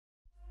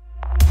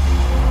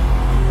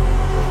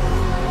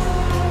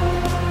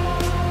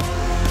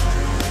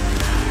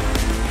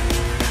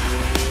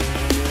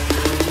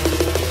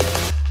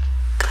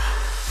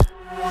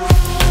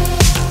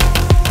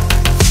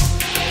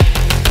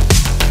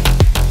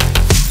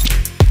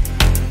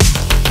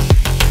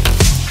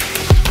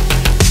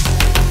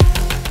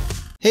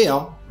Hey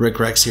y'all, Rick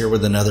Rex here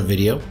with another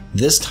video.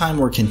 This time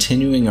we're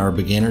continuing our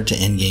beginner to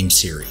endgame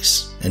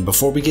series. And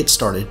before we get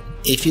started,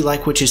 if you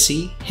like what you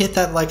see, hit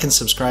that like and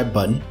subscribe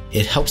button.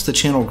 It helps the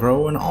channel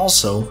grow, and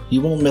also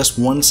you won't miss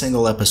one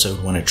single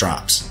episode when it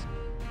drops.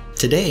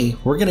 Today,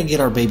 we're going to get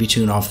our baby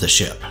tune off the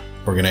ship.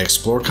 We're going to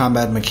explore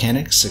combat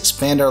mechanics,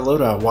 expand our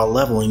loadout while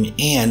leveling,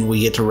 and we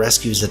get to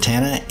rescue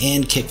Zatanna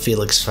and kick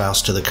Felix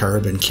Faust to the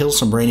curb and kill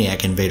some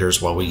Brainiac invaders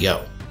while we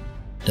go.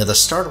 Now, the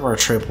start of our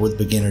trip with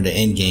beginner to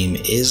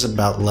endgame is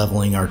about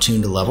leveling our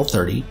tune to level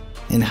 30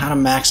 and how to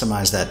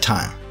maximize that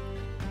time.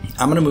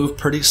 I'm going to move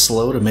pretty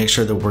slow to make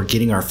sure that we're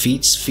getting our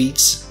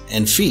feats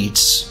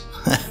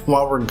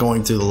while we're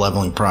going through the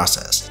leveling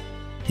process.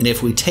 And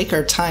if we take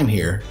our time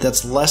here,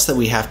 that's less that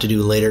we have to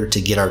do later to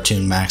get our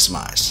tune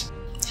maximized.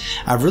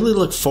 I really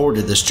look forward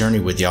to this journey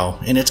with y'all,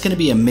 and it's going to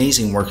be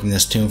amazing working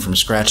this tune from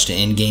scratch to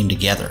endgame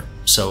together.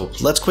 So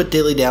let's quit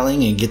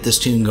dilly-dallying and get this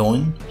tune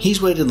going.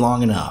 He's waited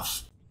long enough.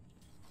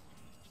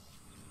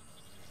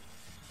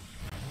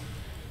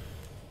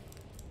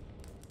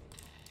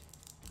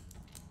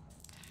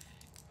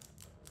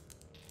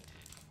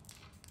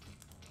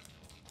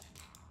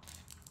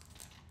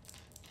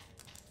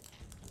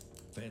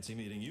 Fancy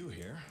meeting you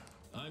here.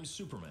 I'm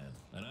Superman,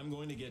 and I'm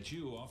going to get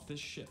you off this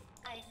ship.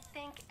 I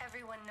think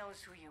everyone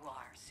knows who you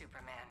are,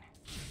 Superman.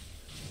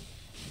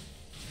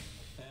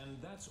 And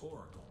that's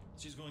Oracle.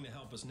 She's going to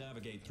help us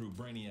navigate through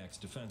Brainiac's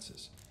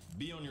defenses.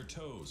 Be on your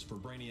toes for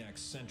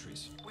Brainiac's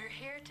sentries. We're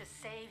here to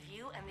save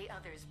you and the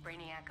others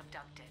Brainiac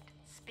abducted.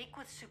 Speak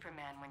with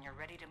Superman when you're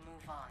ready to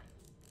move on.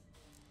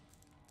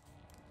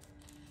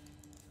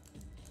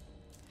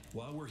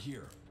 While we're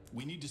here,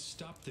 we need to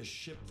stop this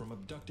ship from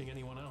abducting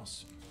anyone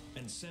else.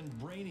 And send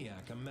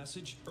Brainiac a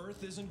message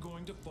Earth isn't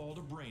going to fall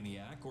to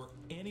Brainiac or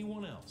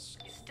anyone else.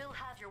 You still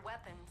have your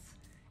weapons.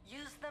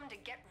 Use them to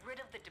get rid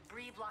of the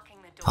debris blocking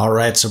the door.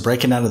 Alright, so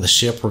breaking out of the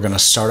ship, we're going to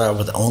start out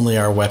with only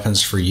our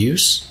weapons for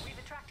use. We've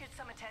attracted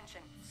some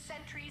attention.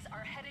 Sentries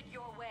are headed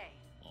your way.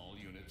 All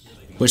units.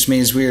 Which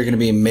means we are going to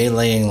be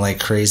meleeing like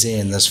crazy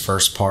in this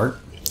first part.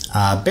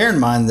 Bear in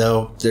mind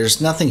though,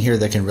 there's nothing here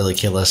that can really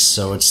kill us,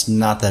 so it's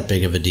not that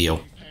big of a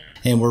deal.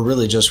 And we're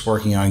really just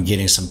working on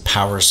getting some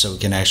power so we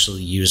can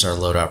actually use our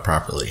loadout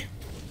properly.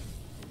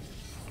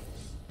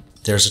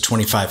 There's a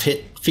 25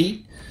 hit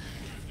feat.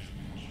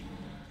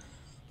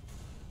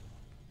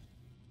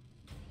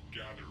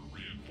 Gather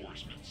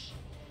reinforcements.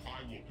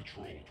 I will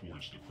patrol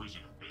towards the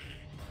prisoner bay.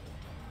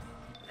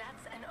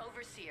 That's an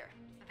overseer.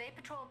 They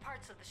patrol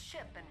parts of the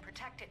ship and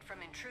protect it from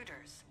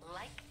intruders.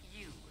 Like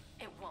you.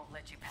 It won't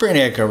let you pass.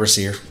 Brainiac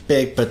Overseer.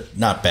 Big, but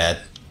not bad.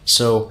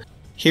 So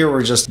here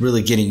we're just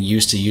really getting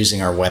used to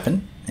using our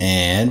weapon,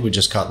 and we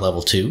just caught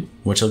level 2,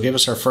 which will give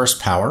us our first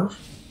power.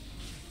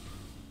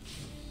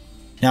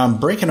 Now I'm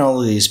breaking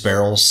all of these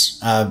barrels.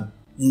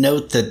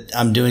 Note that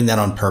I'm doing that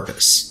on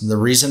purpose. The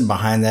reason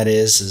behind that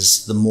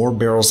is the more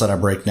barrels that I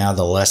break now,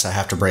 the less I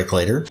have to break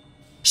later.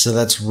 So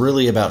that's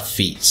really about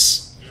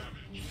feats.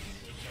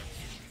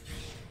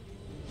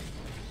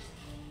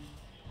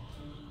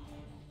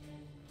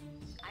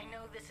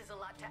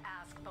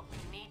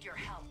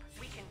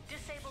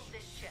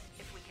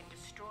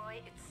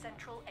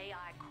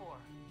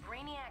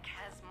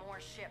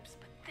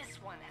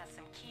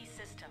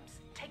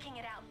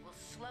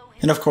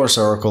 And of course,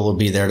 Oracle will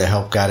be there to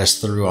help guide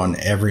us through on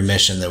every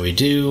mission that we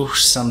do,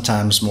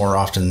 sometimes more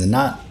often than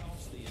not.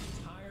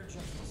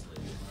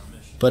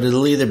 But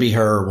it'll either be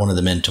her or one of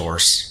the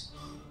mentors.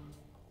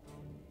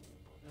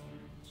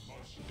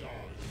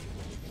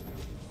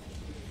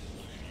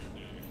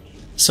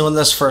 So in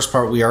this first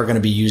part, we are going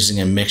to be using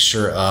a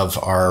mixture of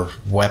our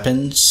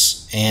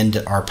weapons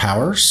and our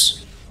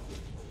powers.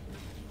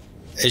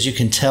 As you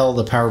can tell,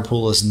 the power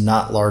pool is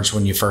not large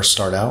when you first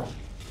start out.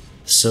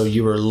 So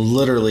you are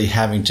literally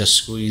having to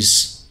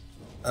squeeze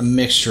a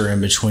mixture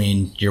in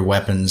between your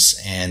weapons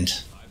and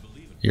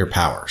your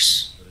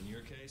powers. But in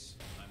your case,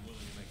 I'm willing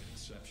to make an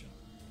exception.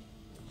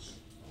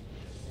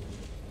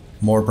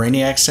 More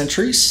Brainiac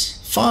sentries?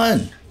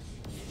 Fun!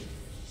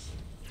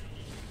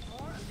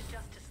 More of the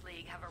Justice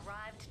League have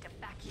arrived to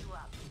back you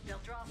up.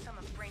 They'll draw some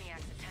of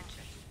Brainiac's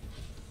attention.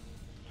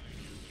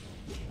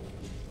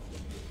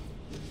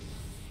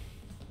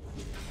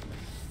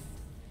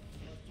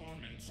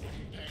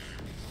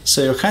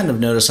 So you'll kind of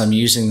notice I'm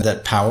using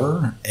that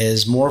power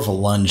as more of a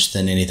lunge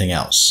than anything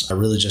else.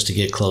 Really just to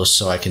get close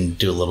so I can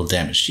do a little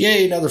damage.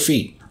 Yay, another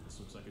feat! This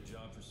looks like a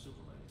job for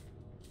Superman.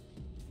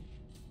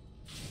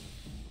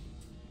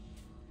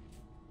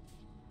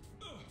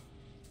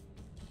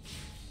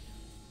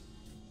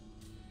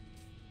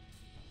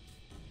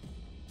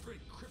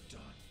 Great Krypton.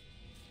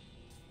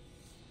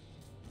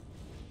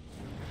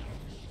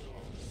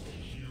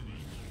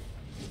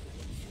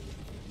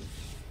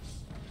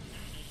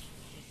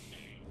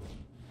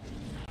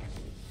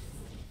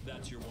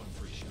 That's your one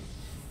free shot.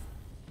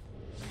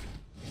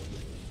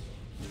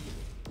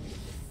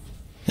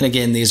 And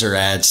again, these are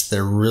ads.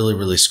 They're really,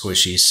 really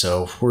squishy,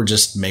 so we're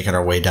just making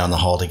our way down the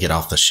hall to get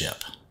off the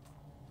ship.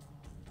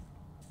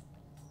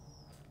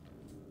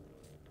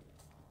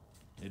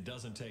 It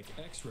doesn't take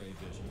X-ray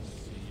vision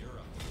to see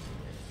Europe.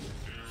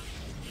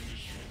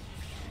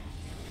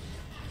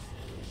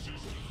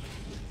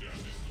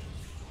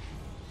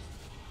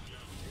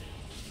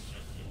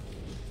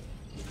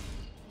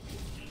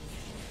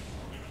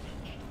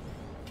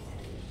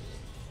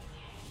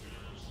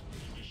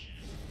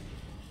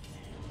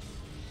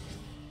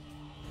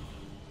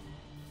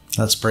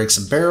 Let's break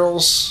some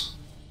barrels.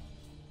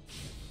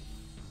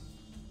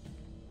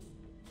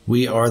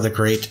 We are the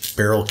great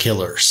barrel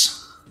killers.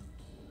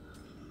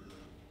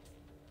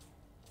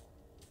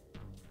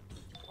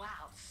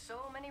 Wow,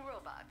 so many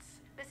robots.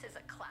 This is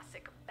a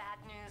classic bad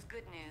news,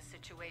 good news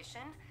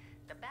situation.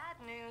 The bad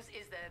news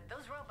is that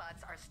those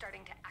robots are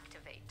starting to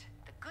activate.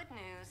 The good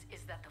news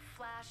is that the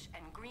Flash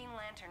and Green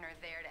Lantern are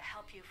there to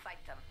help you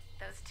fight them.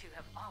 Those two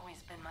have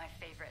always been my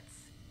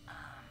favorites.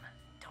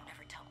 Don't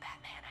ever tell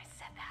Batman I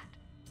said that.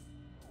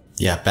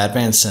 Yeah,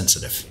 Batman's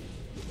sensitive.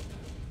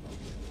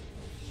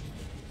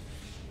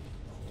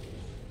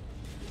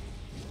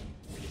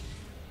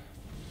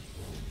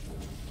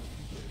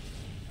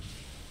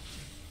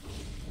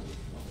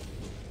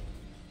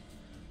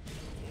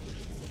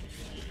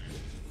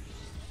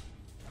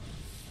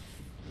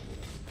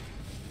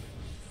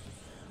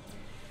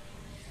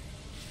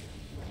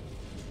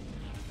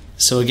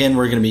 So again,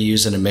 we're going to be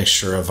using a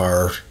mixture of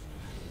our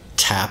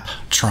tap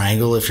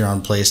triangle if you're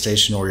on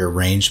PlayStation or your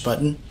range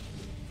button,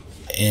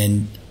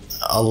 and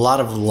a lot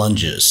of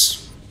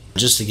lunges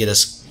just to get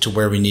us to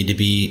where we need to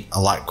be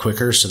a lot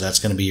quicker. So that's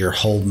going to be your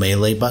hold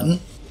melee button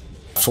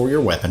for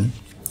your weapon,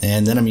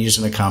 and then I'm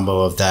using a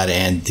combo of that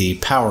and the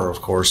power,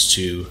 of course,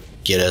 to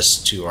get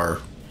us to our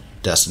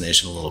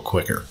destination a little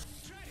quicker.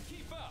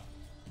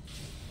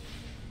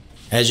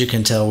 As you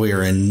can tell, we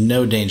are in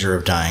no danger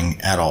of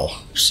dying at all.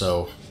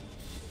 So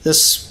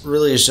this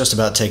really is just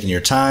about taking your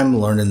time,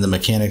 learning the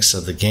mechanics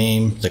of the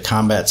game, the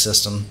combat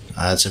system.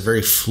 It's a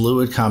very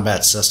fluid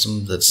combat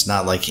system that's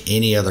not like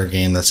any other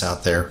game that's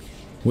out there,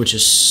 which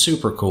is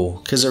super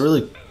cool because it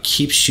really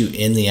keeps you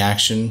in the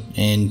action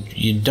and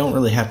you don't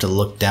really have to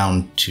look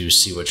down to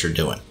see what you're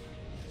doing.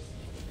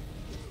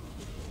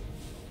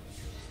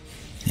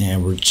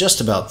 And we're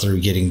just about through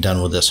getting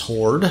done with this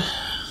horde.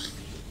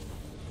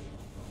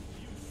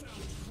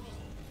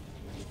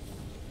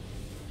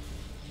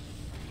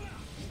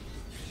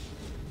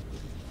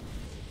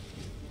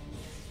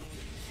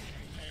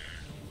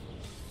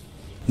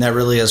 And that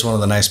really is one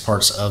of the nice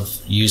parts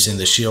of using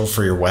the shield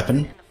for your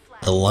weapon.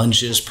 The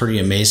lunge is pretty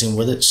amazing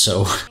with it,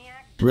 so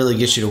it really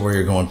gets you to where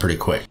you're going pretty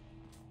quick.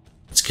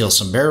 Let's kill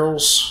some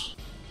barrels.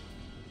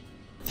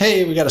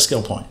 Hey, we got a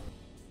skill point.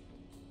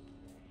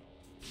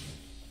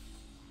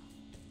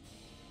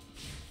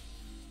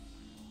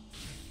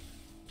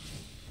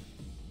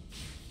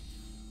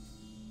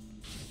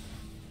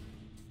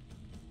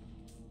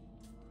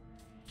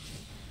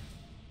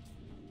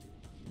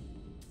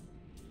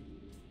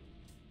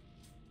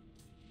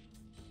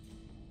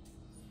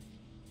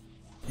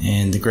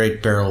 And the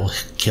Great Barrel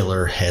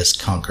Killer has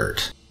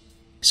conquered.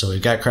 So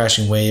we've got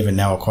Crashing Wave and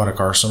now Aquatic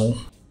Arsenal.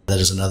 That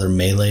is another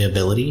melee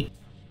ability.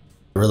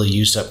 Really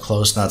used up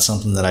close, not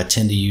something that I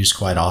tend to use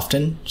quite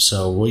often.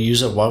 So we'll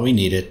use it while we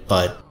need it,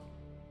 but...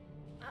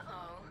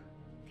 Uh-oh.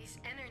 These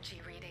energy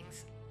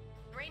readings.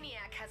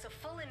 Brainiac has a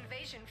full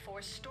invasion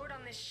force stored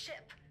on this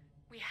ship.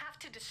 We have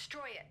to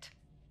destroy it.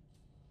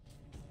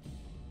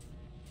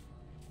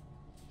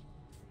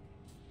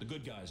 The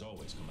good guys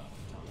always come out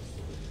on top.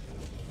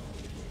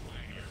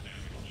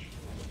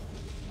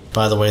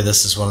 By the way,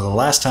 this is one of the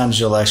last times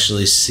you'll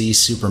actually see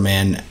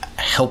Superman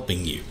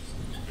helping you.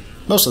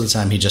 Most of the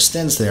time he just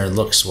stands there and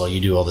looks while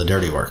you do all the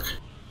dirty work.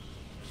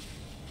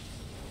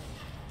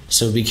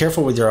 So be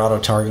careful with your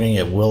auto-targeting.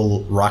 It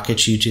will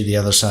rocket you to the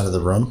other side of the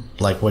room,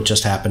 like what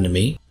just happened to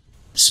me.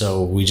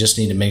 So we just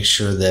need to make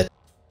sure that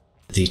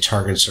the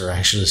targets are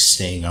actually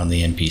staying on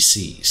the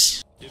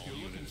NPCs.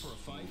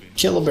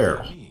 Kill a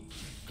barrel.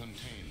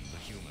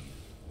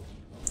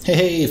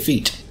 Hey,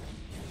 feet.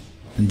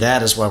 And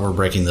that is why we're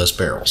breaking those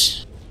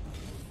barrels.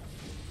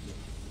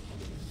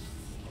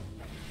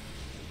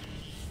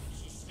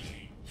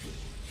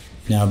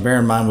 Now bear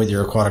in mind with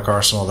your Aquatic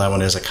Arsenal, that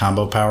one is a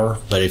combo power,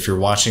 but if you're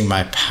watching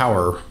my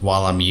power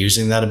while I'm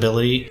using that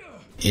ability,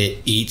 it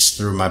eats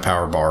through my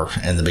power bar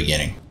in the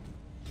beginning.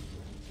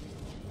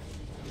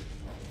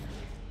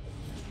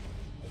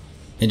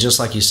 And just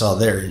like you saw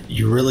there,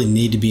 you really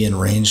need to be in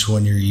range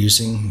when you're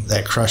using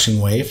that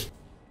Crushing Wave,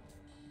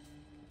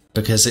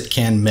 because it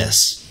can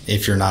miss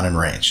if you're not in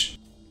range.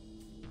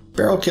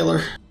 Barrel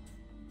Killer.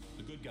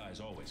 The good guys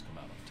always come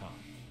out on top.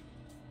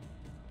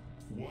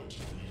 What are you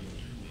doing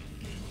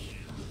in here?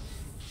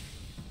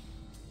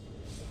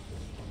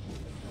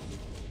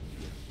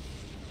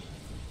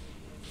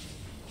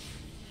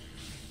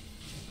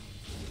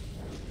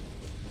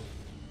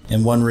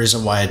 And one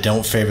reason why I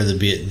don't favor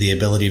the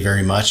ability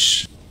very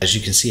much, as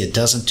you can see, it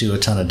doesn't do a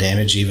ton of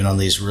damage even on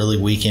these really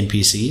weak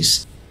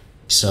NPCs.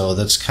 So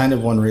that's kind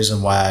of one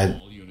reason why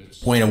I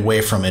went away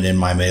from it in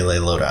my melee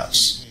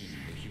loadouts.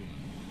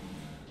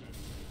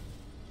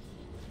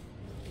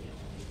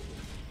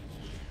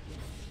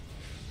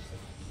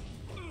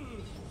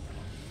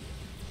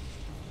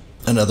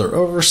 Another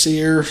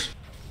Overseer.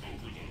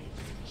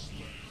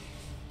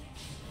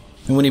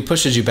 And when he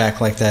pushes you back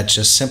like that,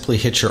 just simply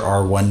hit your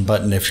R1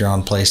 button if you're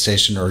on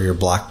PlayStation, or your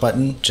block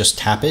button. Just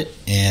tap it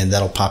and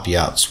that'll pop you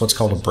out. It's what's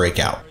called a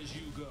breakout.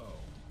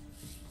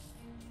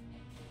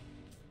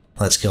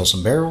 Let's kill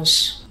some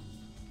barrels.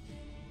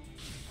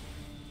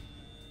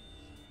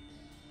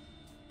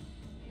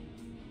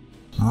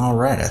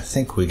 Alright, I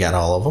think we got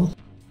all of them.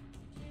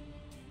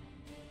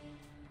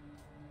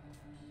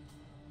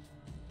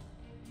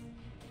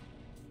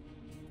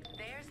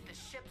 There's the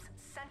ship's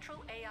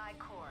central AI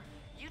core.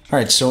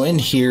 Alright, so in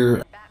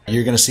here,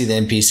 you're going to see the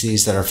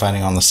NPCs that are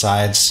fighting on the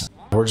sides.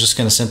 We're just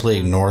going to simply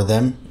ignore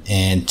them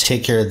and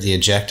take care of the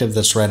objective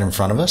that's right in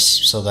front of us,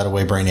 so that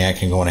way Brainiac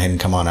can go ahead and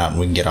come on out and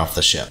we can get off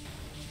the ship.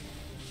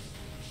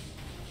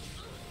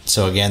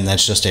 So again,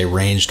 that's just a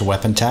ranged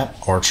weapon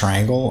tap or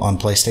triangle on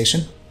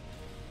PlayStation.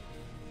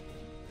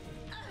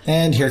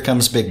 And here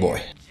comes Big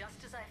Boy.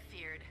 Just as I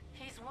feared,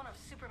 he's one of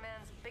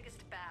Superman's biggest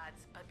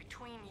bads, but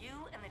between you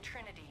and the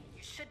Trinity,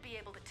 you should be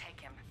able to take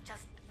him.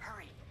 Just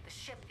hurry. The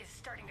ship is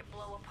starting to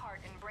blow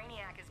apart and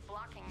Brainiac is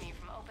blocking me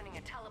from opening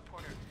a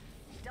teleporter.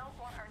 We don't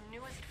want our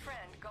newest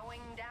friend going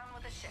down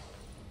with the ship.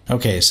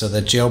 Okay, so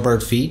the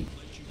jailbird feat,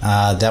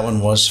 that one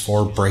was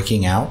for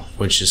breaking out,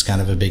 which is kind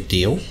of a big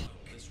deal.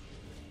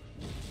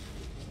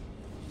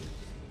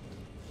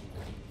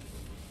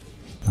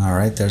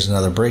 Alright, there's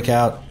another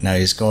breakout. Now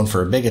he's going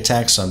for a big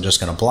attack, so I'm just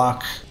going to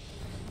block.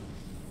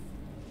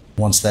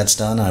 Once that's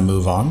done, I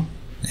move on.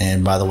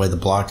 And by the way, the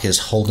block is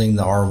holding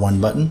the R1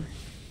 button.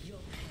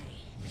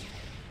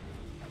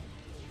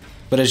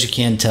 But as you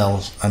can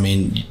tell, I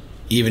mean,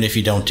 even if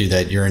you don't do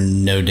that, you're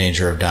in no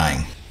danger of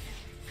dying.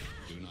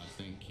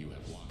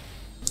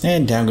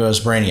 And down goes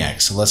Brainiac.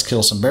 So let's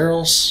kill some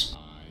barrels.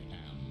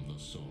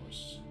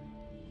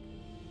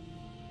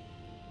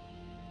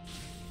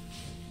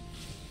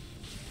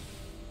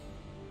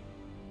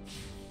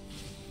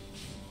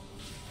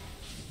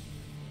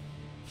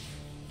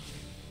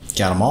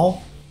 Got them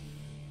all.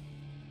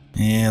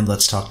 And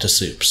let's talk to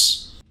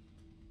Soups.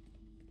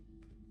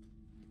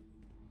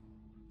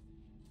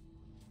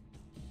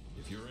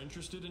 If you're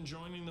interested in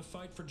joining the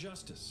fight for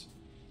justice,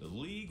 the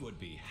League would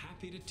be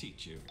happy to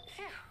teach you.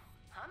 Phew,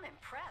 I'm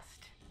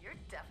impressed. You're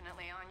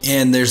definitely on your...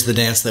 And there's the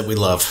dance that we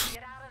love.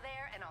 Get out of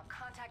there and I'll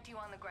contact you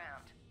on the ground.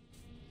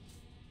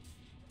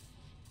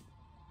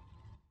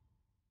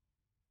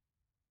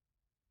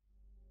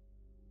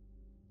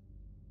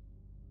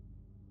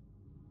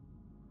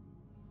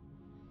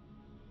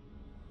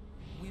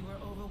 We were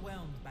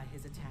overwhelmed by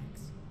his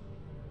attacks,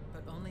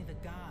 but only the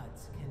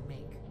gods can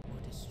make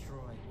or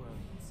destroy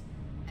worlds,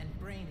 and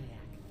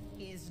Brainiac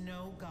is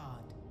no god.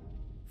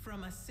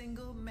 From a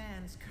single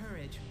man's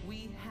courage,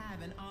 we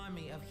have an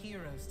army of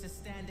heroes to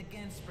stand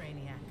against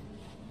Brainiac.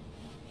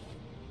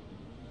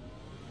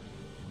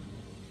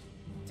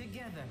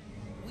 Together,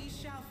 we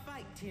shall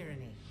fight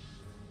tyranny.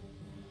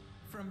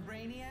 From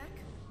Brainiac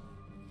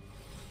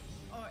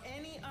or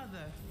any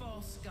other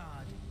false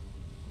god.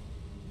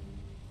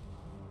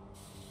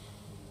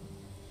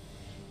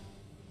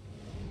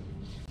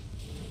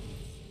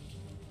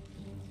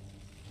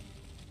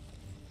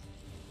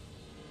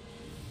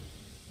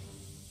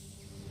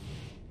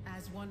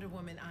 As Wonder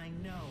Woman, I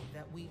know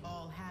that we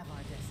all have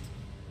our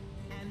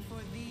destiny. And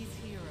for these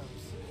heroes,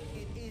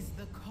 it is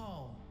the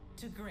call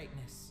to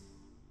greatness.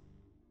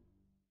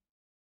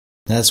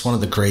 That's one of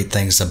the great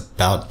things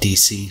about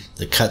DC.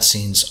 The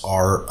cutscenes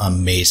are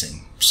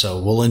amazing. So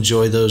we'll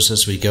enjoy those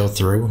as we go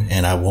through,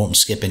 and I won't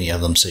skip any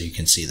of them so you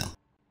can see them.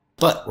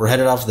 But we're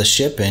headed off the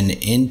ship and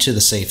into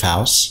the safe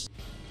house.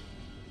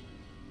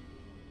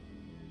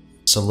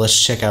 So let's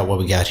check out what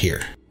we got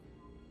here.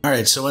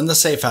 Alright, so in the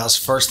safe house,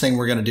 first thing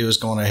we're going to do is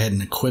go on ahead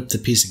and equip the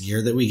piece of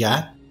gear that we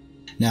got.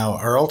 Now,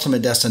 our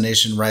ultimate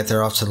destination right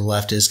there off to the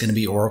left is going to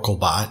be Oracle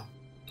Bot.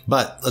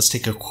 But let's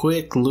take a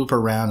quick loop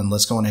around and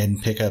let's go on ahead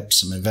and pick up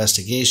some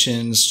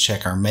investigations,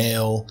 check our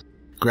mail,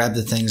 grab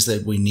the things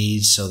that we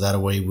need so that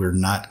way we're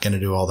not going to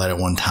do all that at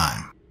one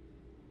time.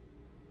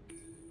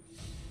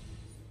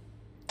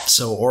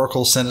 So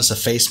Oracle sent us a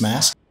face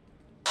mask,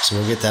 so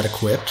we'll get that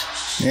equipped.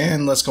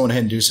 And let's go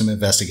ahead and do some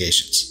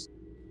investigations.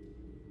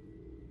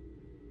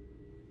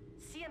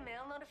 See a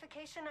mail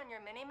notification on your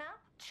minimap?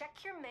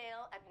 Check your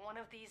mail at one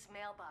of these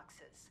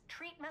mailboxes.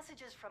 Treat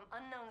messages from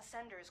unknown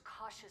senders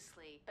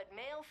cautiously, but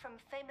mail from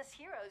famous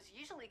heroes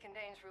usually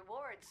contains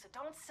rewards, so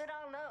don't sit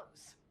on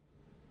those.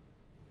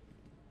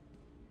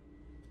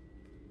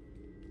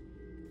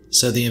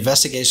 So the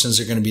investigations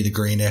are going to be the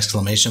green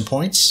exclamation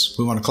points.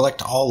 We want to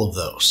collect all of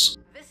those.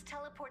 This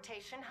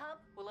teleportation hub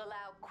will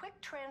allow quick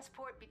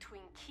transport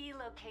between key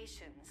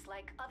locations,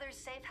 like other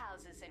safe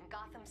houses in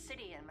Gotham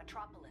City and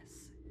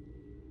Metropolis.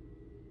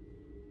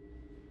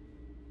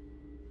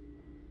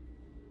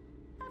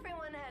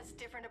 Everyone has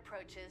different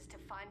approaches to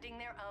finding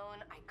their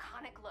own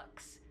iconic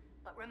looks.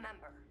 But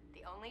remember,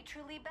 the only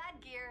truly bad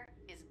gear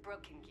is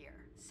broken gear.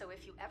 So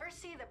if you ever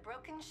see the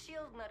broken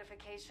shield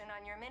notification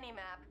on your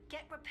minimap,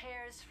 get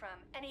repairs from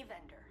any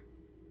vendor.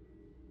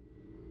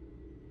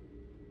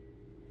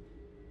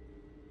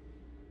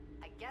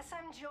 I guess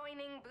I'm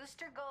joining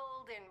Booster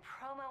Gold in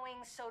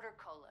promoing Soda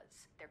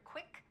Colas. They're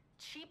quick,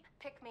 cheap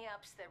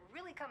pick-me-ups that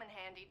really come in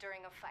handy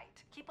during a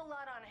fight. Keep a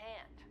lot on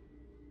hand.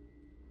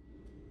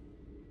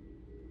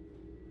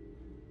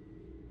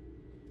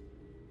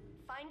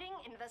 Finding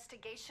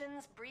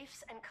investigations,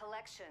 briefs, and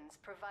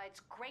collections provides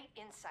great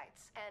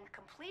insights, and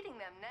completing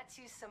them nets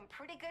you some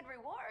pretty good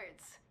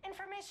rewards.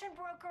 Information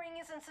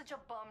brokering isn't such a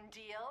bum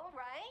deal,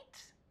 right?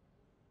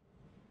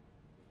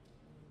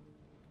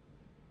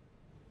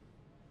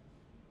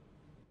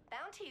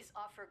 Bounties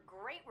offer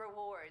great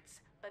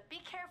rewards, but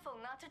be careful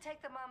not to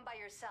take them on by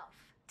yourself.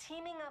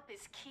 Teaming up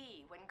is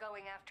key when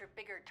going after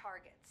bigger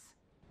targets.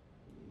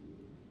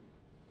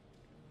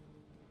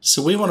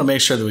 So we want to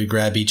make sure that we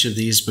grab each of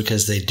these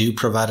because they do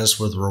provide us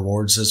with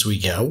rewards as we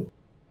go.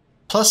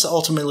 Plus,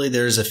 ultimately,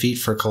 there's a feat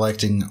for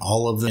collecting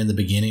all of them in the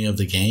beginning of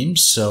the game,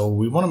 so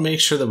we want to make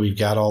sure that we've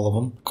got all of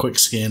them. Quick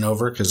scan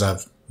over because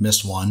I've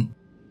missed one.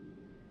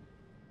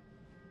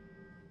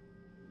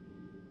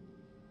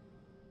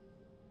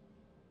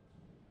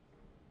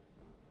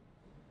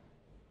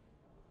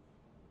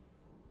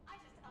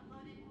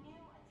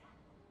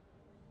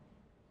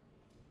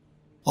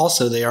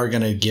 Also, they are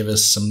going to give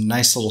us some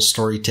nice little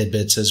story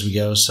tidbits as we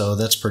go, so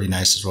that's pretty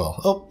nice as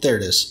well. Oh, there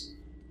it is.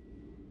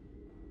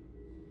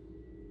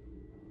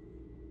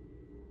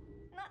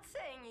 Not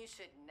saying you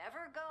should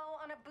never go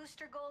on a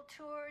Booster Gold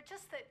tour,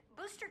 just that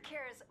Booster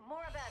cares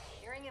more about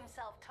hearing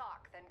himself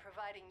talk than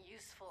providing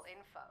useful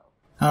info.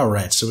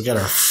 Alright, so we got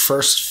our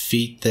first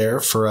feat there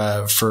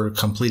for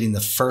completing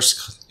the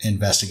first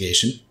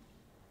investigation.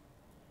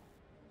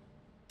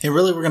 And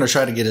really, we're going to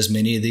try to get as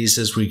many of these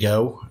as we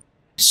go.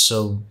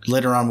 So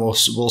later on,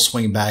 we'll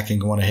swing back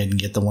and go on ahead and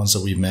get the ones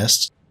that we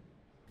missed.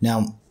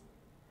 Now,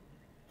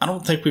 I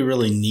don't think we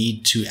really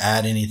need to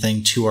add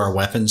anything to our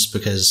weapons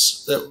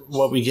because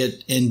what we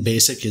get in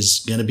basic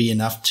is going to be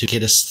enough to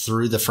get us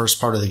through the first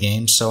part of the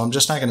game. So I'm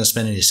just not going to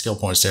spend any skill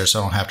points there so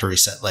I don't have to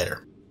reset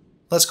later.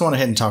 Let's go on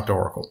ahead and talk to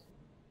Oracle.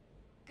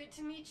 Good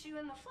to meet you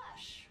in the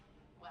flesh.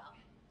 Well,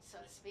 so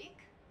to speak.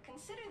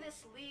 Consider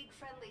this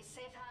League-friendly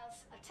safe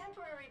house a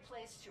temporary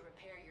place to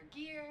repair your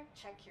gear,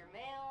 check your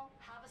mail,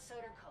 have a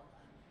soda cola.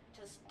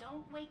 Just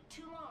don't wait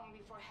too long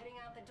before heading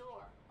out the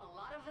door. A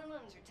lot of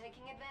villains are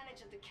taking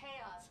advantage of the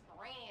chaos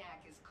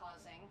Brainiac is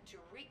causing to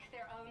wreak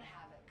their own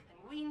havoc, and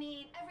we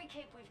need every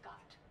cape we've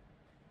got.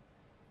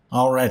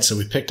 Alright, so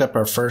we picked up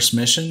our first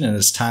mission and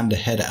it's time to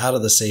head out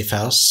of the safe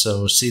house.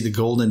 So see the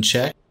golden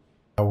check?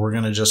 We're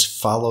going to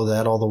just follow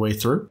that all the way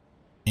through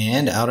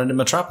and out into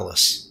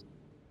Metropolis.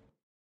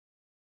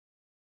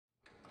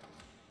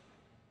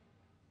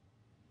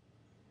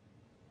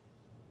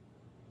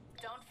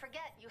 Don't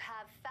forget you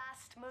have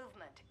fast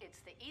movement. It's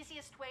the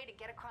easiest way to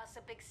get across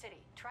a big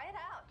city. Try it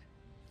out.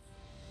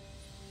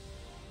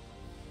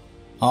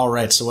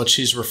 Alright, so what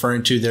she's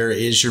referring to there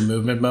is your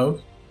movement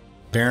mode.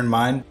 Bear in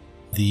mind,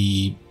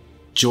 the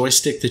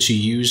joystick that you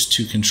use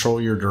to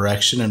control your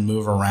direction and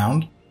move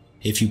around,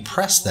 if you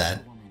press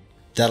that,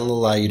 that'll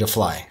allow you to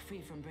fly.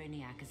 Free from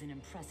Brainiac is an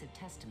impressive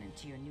testament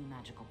to your new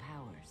magical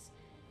powers.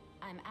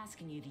 I'm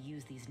asking you to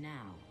use these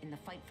now in the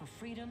fight for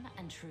freedom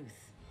and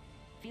truth.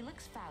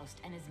 Felix Faust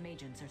and his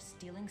magens are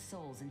stealing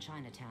souls in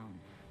Chinatown.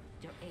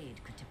 Your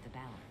aid could tip the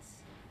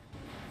balance.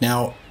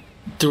 Now,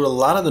 through a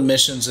lot of the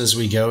missions as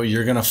we go,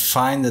 you're going to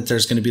find that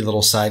there's going to be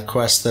little side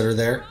quests that are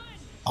there.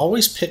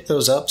 Always pick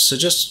those up, so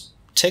just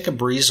take a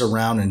breeze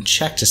around and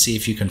check to see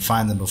if you can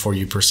find them before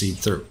you proceed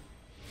through.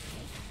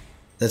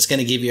 That's going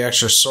to give you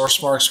extra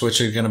source marks,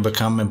 which are going to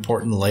become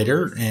important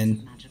later,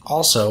 and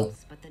also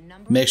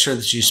make sure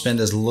that you spend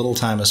as little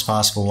time as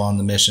possible on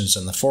the missions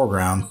in the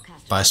foreground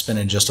by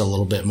spending just a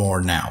little bit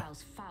more now.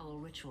 Foul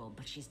ritual,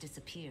 but she's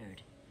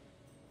disappeared.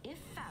 If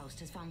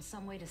Faust has found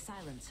some way to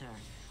silence her,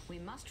 we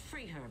must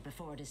free her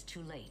before it is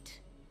too late.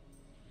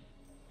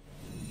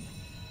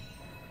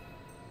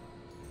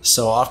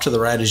 So off to the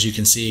right, as you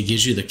can see, it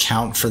gives you the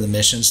count for the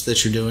missions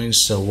that you're doing.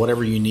 So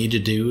whatever you need to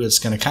do, it's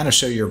going to kind of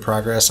show your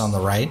progress on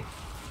the right.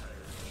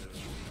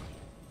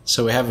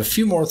 So we have a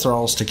few more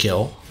thralls to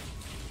kill.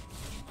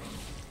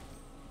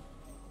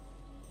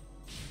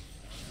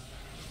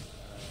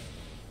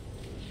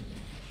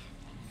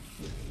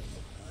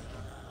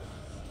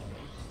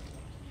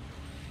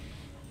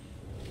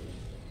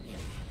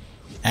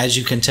 As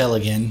you can tell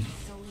again,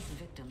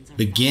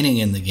 beginning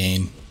in the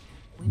game,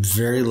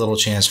 very little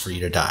chance for you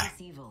to die.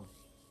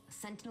 A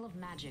sentinel of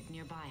magic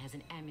nearby has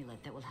an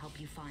amulet that will help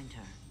you find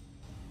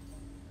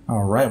her.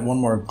 Alright, one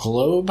more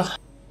globe.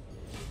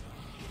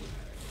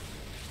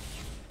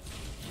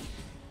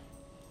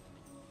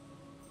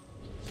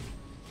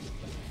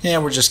 Yeah,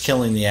 we're just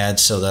killing the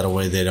ads so that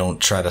way they don't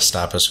try to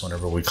stop us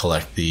whenever we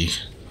collect the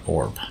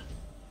orb.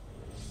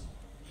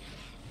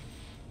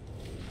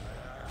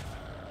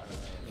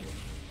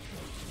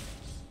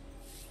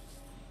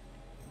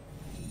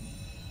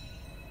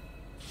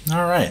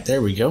 Alright,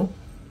 there we go.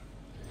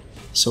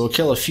 So we'll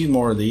kill a few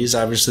more of these.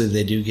 Obviously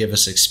they do give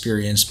us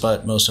experience,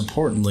 but most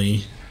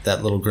importantly,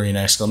 that little green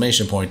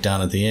exclamation point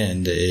down at the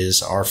end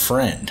is our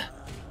friend.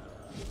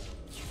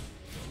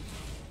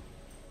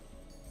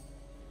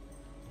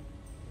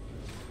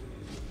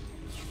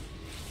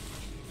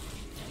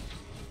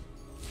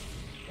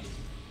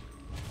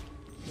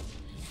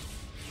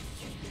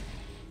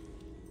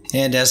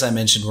 And as I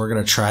mentioned, we're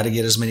going to try to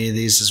get as many of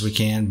these as we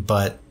can,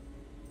 but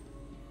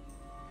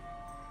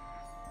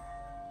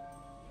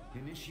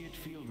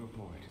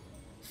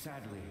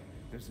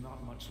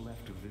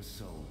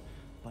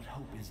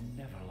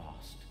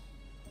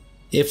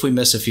If we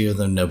miss a few of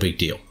them, no big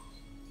deal,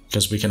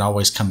 because we can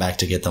always come back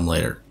to get them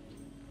later.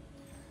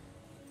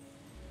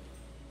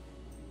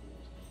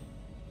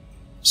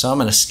 So I'm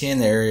going to scan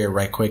the area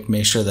right quick,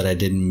 make sure that I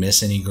didn't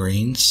miss any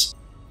greens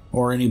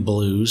or any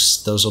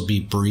blues. Those will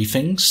be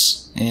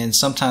briefings, and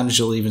sometimes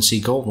you'll even see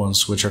gold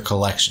ones, which are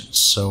collections.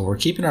 So we're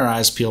keeping our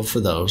eyes peeled for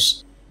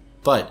those.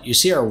 But you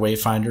see our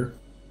wayfinder?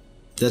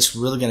 That's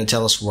really going to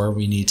tell us where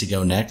we need to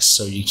go next,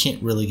 so you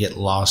can't really get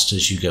lost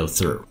as you go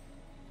through.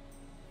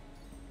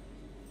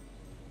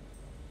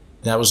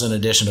 That was an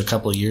addition a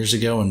couple of years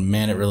ago, and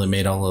man, it really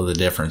made all of the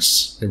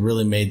difference. It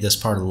really made this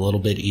part a little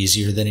bit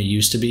easier than it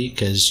used to be,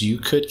 because you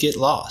could get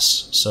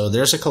lost. So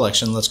there's a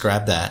collection, let's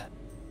grab that.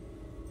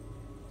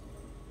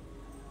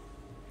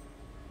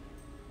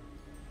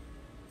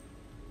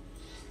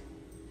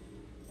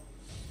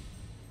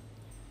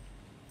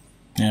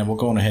 And we'll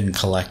go on ahead and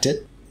collect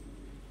it.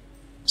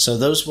 So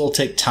those will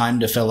take time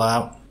to fill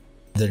out.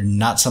 They're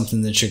not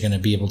something that you're going to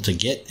be able to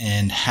get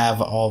and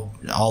have all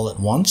at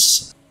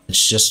once.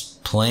 It's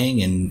just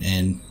playing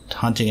and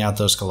hunting out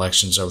those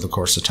collections over the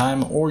course of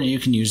time, or you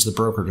can use the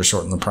broker to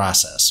shorten the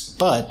process.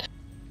 But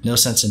no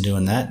sense in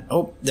doing that.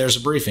 Oh, there's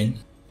a briefing.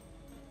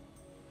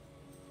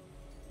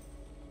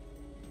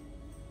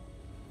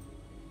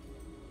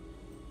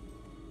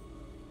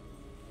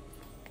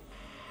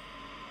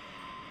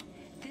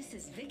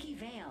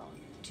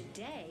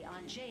 Today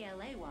on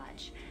JLA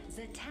Watch,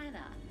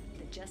 Zatanna,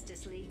 the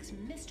Justice League's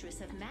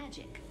mistress of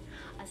magic.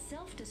 A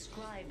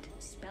self-described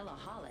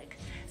spellaholic,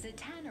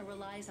 Zatanna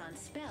relies on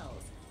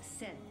spells,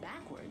 said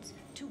backwards,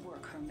 to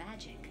work her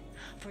magic.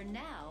 For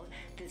now,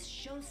 this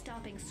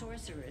show-stopping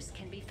sorceress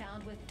can be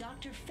found with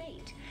Dr.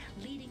 Fate,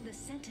 leading the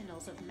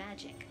Sentinels of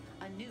Magic,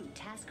 a new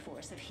task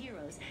force of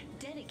heroes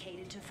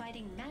dedicated to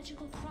fighting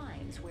magical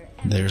crimes wherever...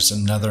 There's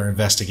another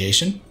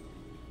investigation.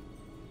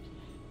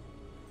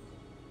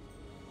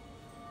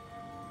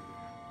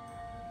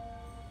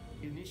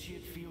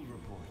 Initiate field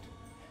report.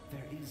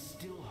 There is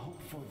still hope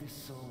for this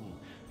soul.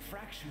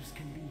 Fractures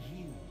can be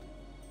healed.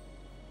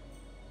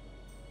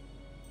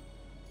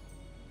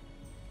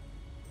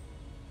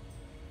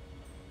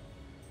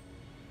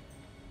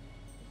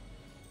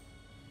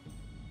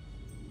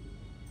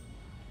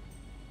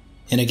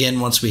 And again,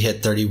 once we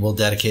hit 30, we'll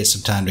dedicate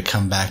some time to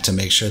come back to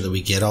make sure that we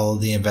get all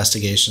of the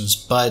investigations.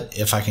 But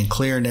if I can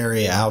clear an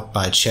area out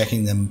by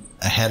checking them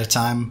ahead of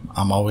time,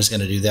 I'm always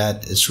going to do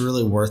that. It's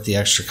really worth the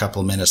extra couple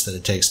of minutes that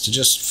it takes to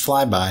just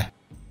fly by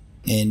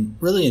and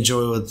really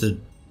enjoy what the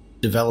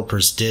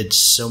developers did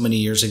so many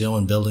years ago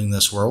in building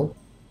this world,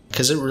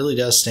 because it really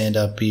does stand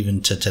up even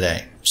to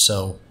today.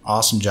 So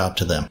awesome job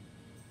to them.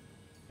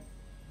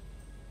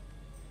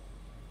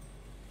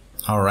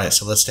 All right,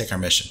 so let's take our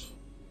mission.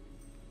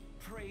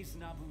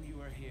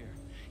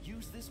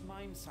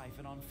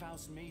 Siphon on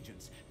Faust's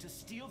agents to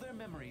steal their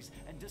memories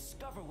and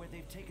discover where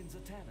they've taken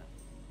Zatanna.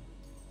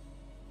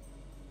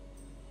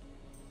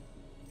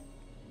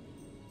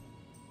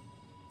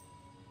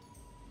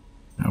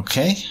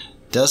 Okay,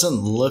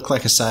 doesn't look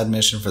like a side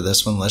mission for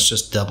this one. Let's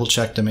just double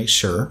check to make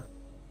sure.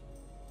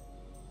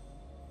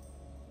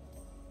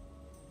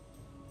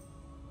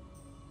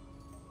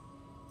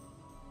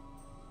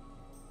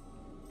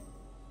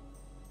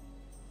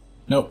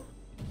 Nope,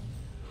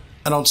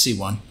 I don't see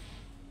one.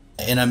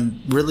 And I'm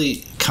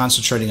really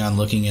concentrating on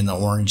looking in the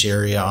orange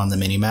area on the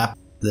minimap.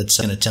 That's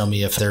going to tell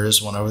me if there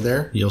is one over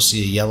there. You'll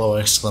see a yellow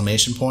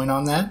exclamation point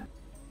on that.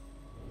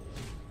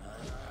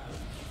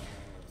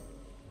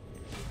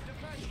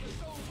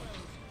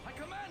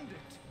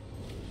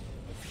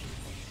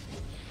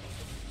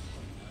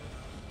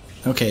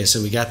 Okay,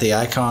 so we got the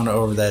icon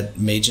over that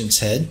Magent's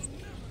head.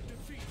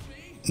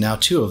 Now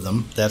 2 of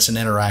them. That's an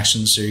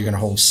interaction, so you're going to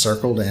hold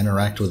circle to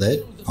interact with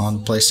it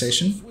on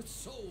PlayStation.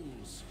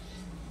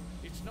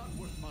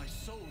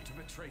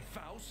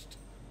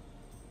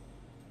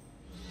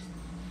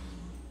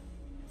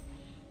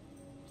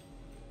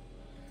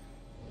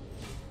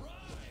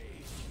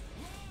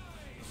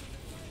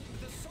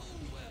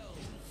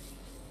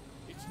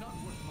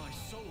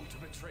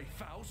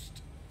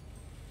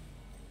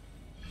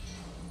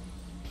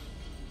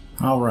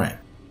 All right.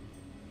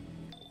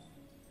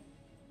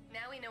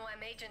 Now we know why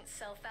agents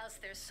sell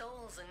Faust their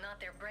souls and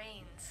not their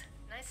brains.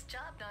 Nice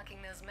job knocking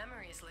those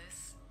memories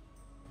loose.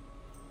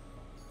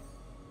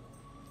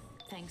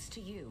 Thanks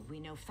to you, we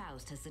know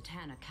Faust has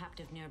Zatanna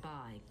captive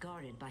nearby,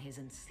 guarded by his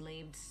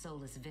enslaved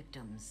soulless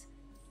victims.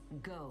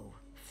 Go,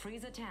 free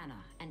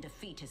Zatanna, and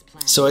defeat his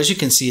plan. So as you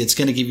can see, it's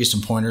going to give you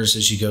some pointers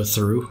as you go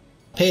through.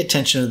 Pay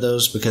attention to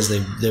those because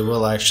they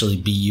will actually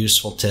be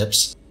useful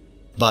tips.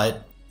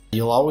 But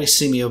you'll always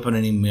see me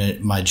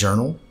opening my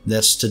journal.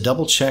 That's to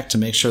double check to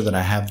make sure that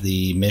I have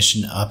the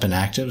mission up and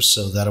active,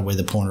 so that way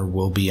the pointer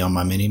will be on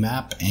my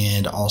minimap,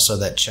 and also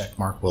that check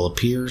mark will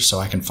appear so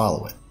I can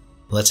follow it.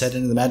 Let's head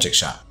into the magic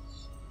shop.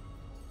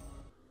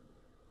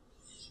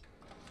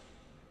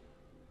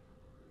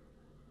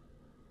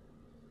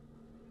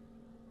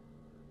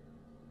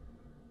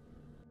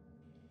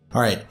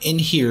 Alright, in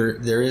here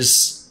there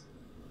is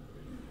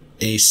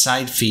a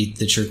side feat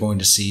that you're going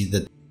to see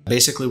that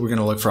Basically, we're going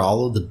to look for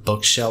all of the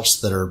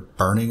bookshelves that are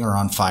burning or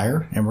on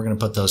fire, and we're going to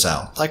put those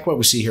out, like what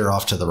we see here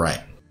off to the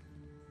right.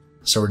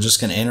 So we're just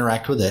going to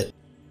interact with it,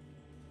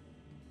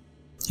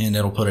 and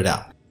it'll put it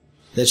out.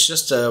 That's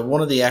just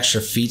one of the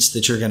extra feats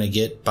that you're going to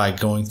get by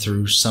going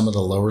through some of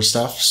the lower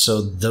stuff.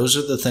 So those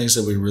are the things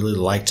that we really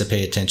like to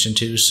pay attention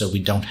to, so we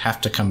don't have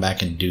to come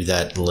back and do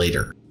that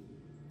later.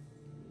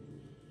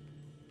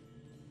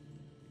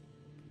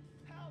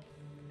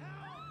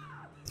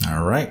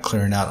 Alright,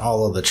 clearing out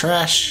all of the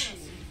trash.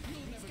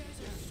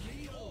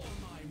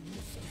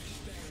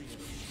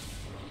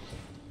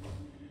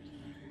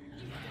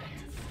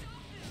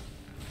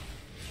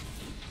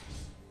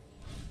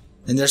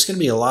 And there's going to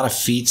be a lot of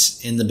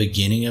feats in the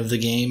beginning of the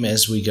game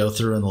as we go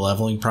through in the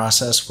leveling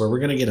process, where we're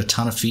going to get a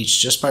ton of feats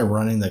just by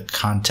running the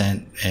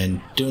content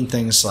and doing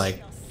things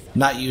like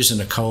not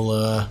using a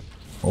cola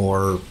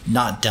or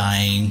not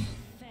dying,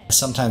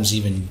 sometimes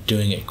even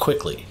doing it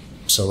quickly.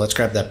 So let's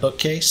grab that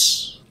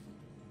bookcase.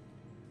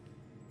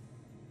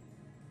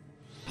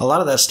 A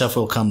lot of that stuff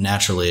will come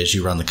naturally as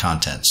you run the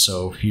content,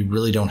 so you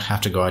really don't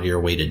have to go out of your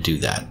way to do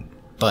that.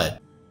 But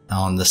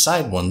on the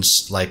side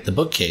ones, like the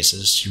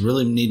bookcases, you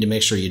really need to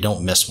make sure you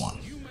don't miss one.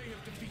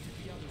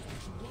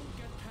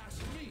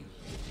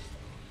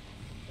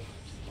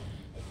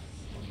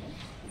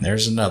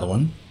 There's another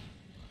one.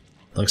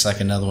 Looks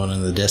like another one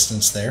in the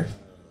distance there.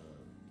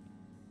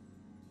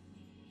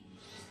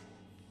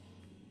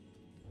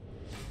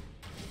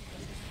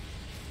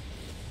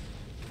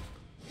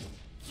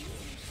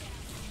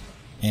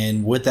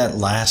 And with that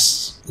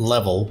last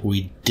level,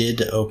 we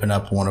did open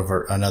up one of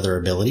another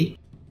ability,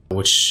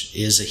 which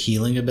is a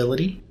healing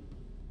ability.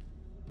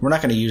 We're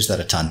not going to use that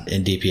a ton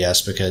in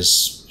DPS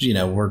because, you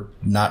know, we're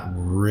not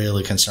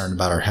really concerned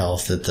about our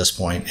health at this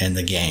point in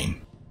the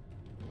game.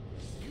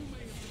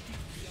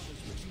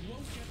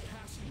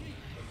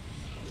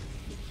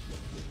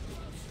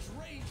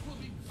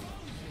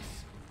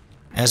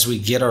 As we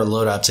get our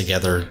loadout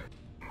together,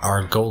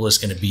 our goal is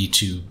going to be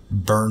to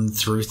burn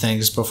through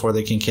things before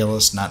they can kill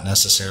us, not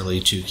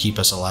necessarily to keep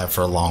us alive for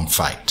a long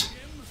fight.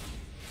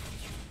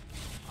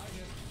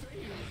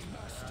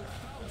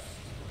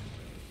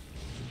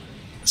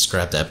 Let's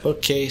grab that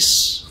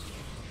bookcase.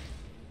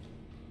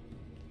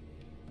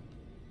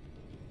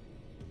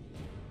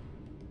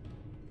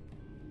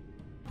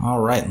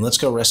 Alright, let's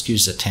go rescue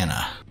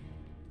Zatanna.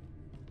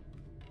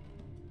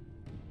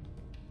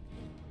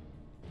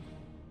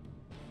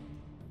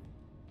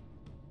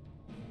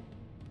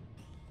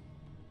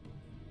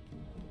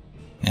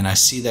 And I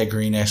see that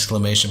green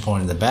exclamation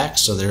point in the back,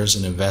 so there's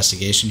an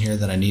investigation here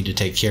that I need to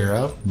take care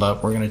of,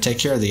 but we're going to take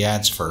care of the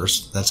ads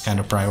first. That's kind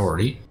of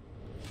priority.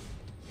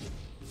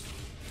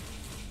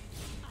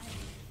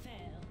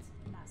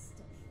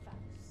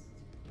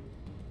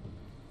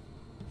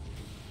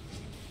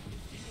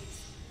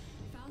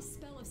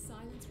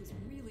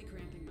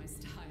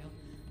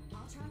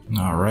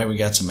 Alright, we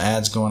got some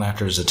ads going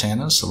after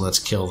Zatanna, so let's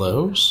kill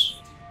those.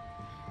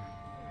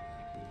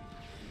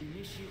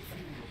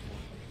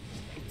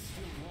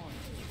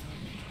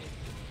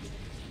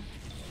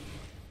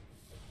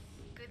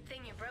 Good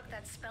thing you broke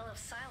that spell of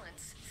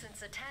silence,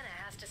 since Zatanna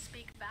has to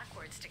speak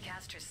backwards to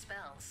cast her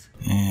spells.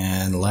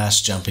 And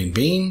last jumping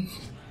bean.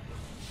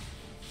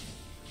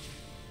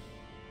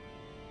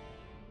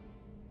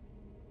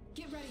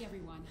 Get ready,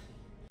 everyone.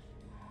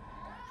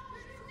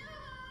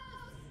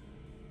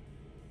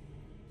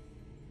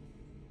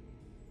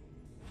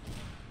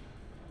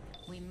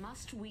 We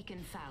must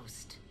weaken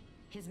Faust.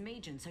 His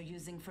magents are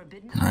using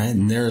forbidden. Alright,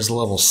 and there's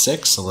level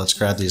 6, so let's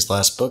grab these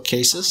last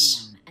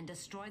bookcases. And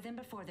destroy them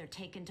before they're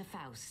taken to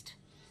Faust.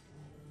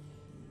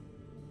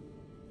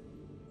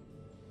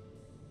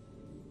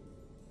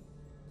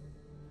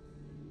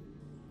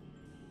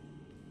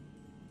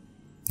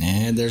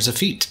 And there's a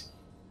feat.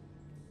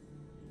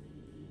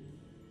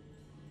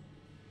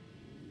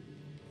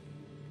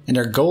 And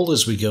our goal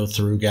as we go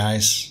through,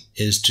 guys,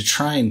 is to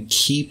try and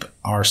keep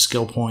our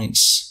skill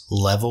points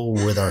level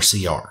with our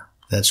CR.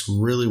 That's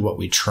really what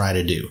we try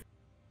to do.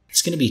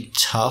 It's going to be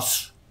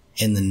tough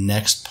in the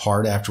next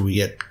part after we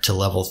get to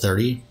level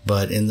 30,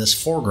 but in this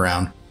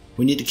foreground,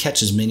 we need to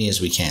catch as many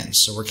as we can.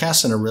 So we're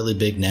casting a really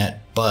big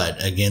net,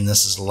 but again,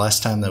 this is less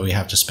time that we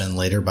have to spend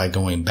later by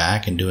going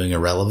back and doing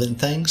irrelevant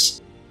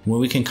things, when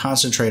we can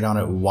concentrate on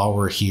it while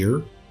we're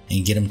here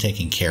and get them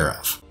taken care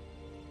of.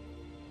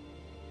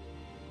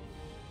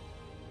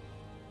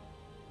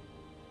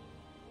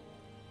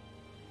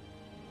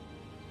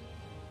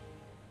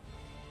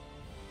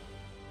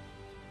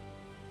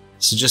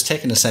 So just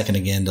taking a second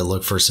again to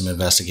look for some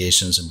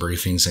investigations and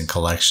briefings and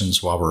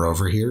collections while we're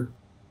over here.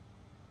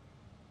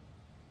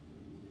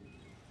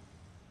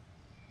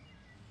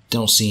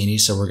 Don't see any,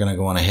 so we're going to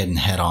go on ahead and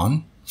head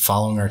on,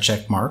 following our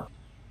check mark.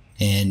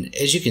 And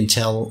as you can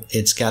tell,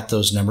 it's got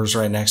those numbers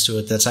right next to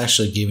it. That's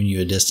actually giving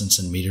you a distance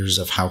in meters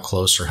of how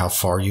close or how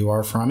far you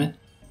are from it.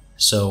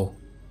 So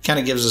kind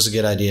of gives us a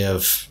good idea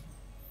of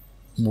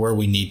where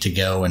we need to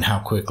go and how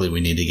quickly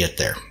we need to get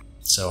there.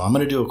 So I'm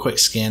going to do a quick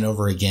scan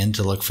over again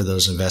to look for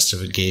those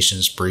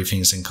investigations,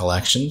 briefings, and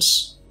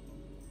collections.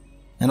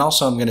 And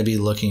also I'm going to be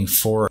looking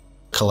for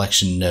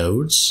collection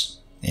nodes,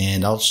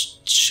 and I'll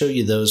show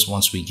you those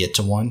once we get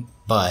to one.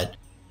 But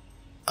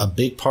a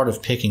big part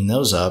of picking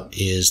those up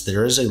is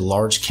there is a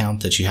large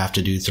count that you have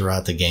to do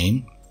throughout the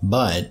game,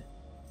 but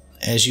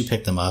as you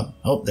pick them up,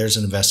 oh, there's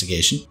an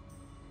investigation.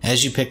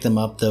 As you pick them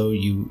up though,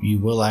 you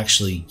will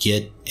actually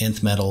get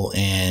nth metal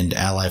and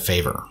ally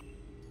favor.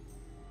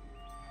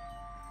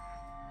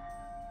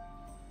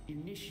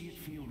 Initiate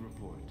field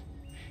report.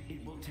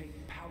 It will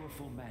take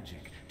powerful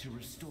magic to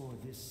restore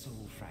this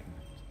soul fragment.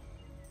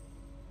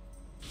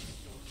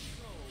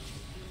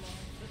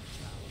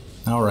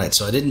 Alright,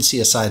 so I didn't see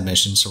a side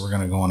mission, so we're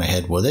going to go on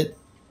ahead with it.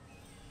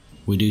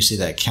 We do see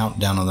that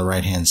countdown on the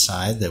right hand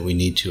side that we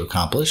need to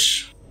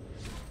accomplish.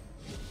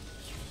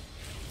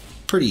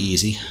 Pretty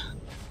easy.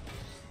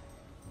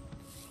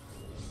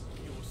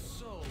 Your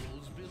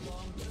souls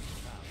belong to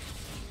Faust.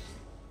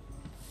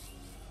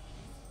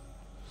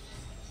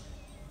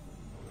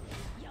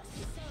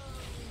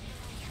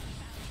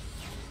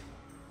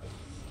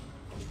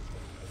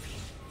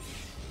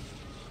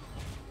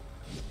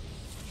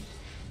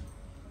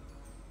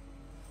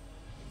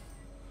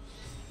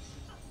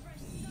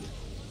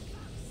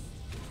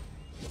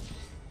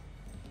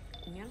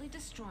 Merely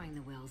destroying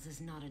the wells is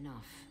not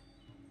enough.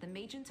 The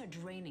Magians are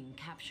draining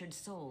captured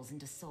souls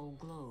into soul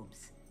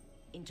globes.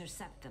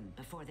 Intercept them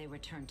before they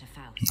return to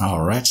Faust.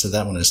 Alright, so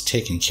that one is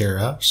taken care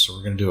of. So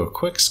we're going to do a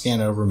quick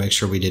scan over, make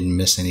sure we didn't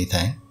miss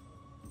anything.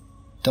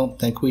 Don't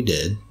think we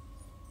did.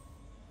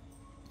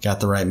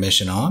 Got the right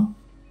mission on.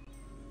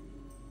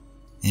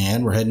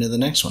 And we're heading to the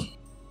next one.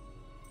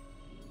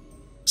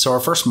 So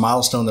our first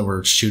milestone that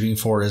we're shooting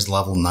for is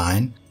level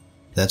 9.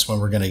 That's when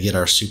we're going to get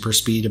our super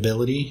speed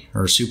ability,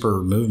 or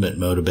super movement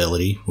mode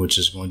ability, which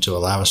is going to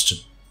allow us to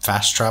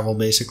fast travel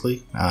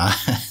basically.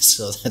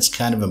 So that's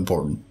kind of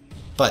important.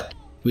 But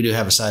we do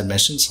have a side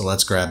mission, so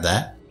let's grab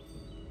that.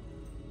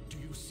 Do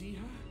you see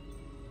her?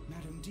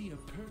 Madame Dia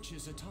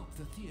perches atop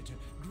the theater,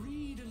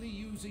 greedily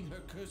using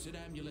her cursed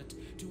amulet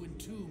to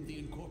entomb the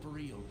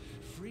incorporeal.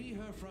 Free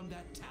her from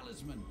that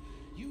talisman.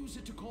 Use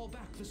it to call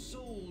back the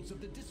souls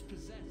of the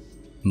dispossessed.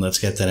 And let's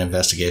get that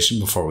investigation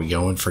before we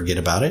go and forget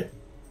about it.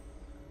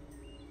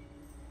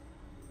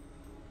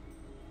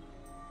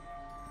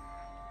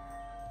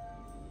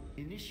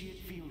 Initiate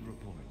field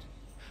report.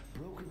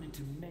 Broken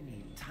into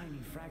many tiny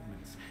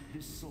fragments,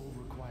 this soul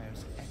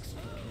requires extra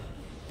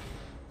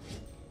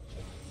care.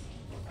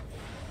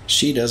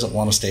 She doesn't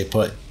want to stay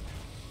put.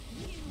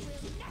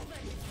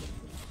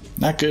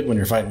 Not good when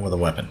you're fighting with a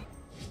weapon.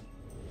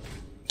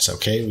 It's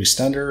okay, we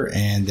stunned her,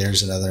 and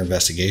there's another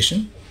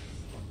investigation.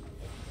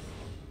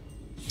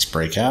 Let's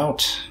break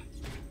out.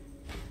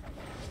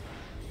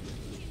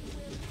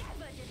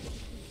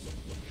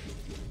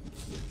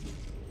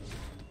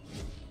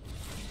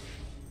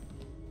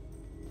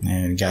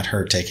 And got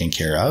her taken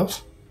care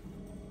of.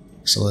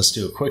 So let's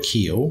do a quick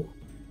heal.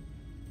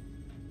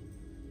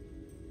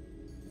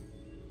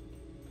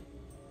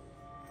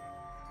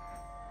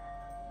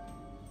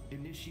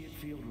 Initiate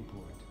field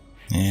report.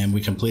 And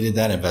we completed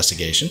that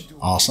investigation.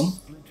 Awesome.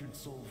 Splintered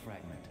soul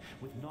fragment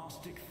with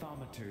Gnostic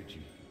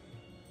thaumaturgy.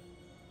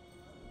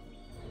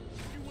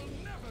 You will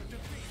never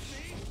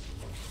defeat me.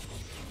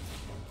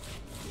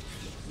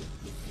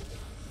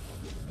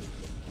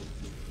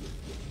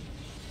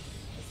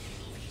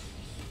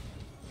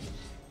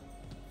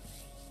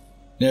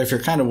 Now, if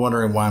you're kind of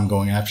wondering why I'm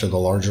going after the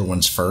larger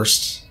ones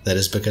first, that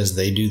is because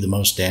they do the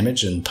most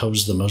damage and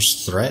pose the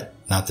most threat.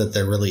 Not that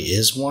there really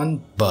is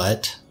one,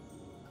 but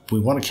we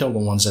want to kill the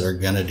ones that are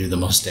going to do the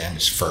most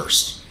damage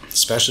first,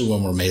 especially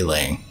when we're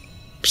meleeing.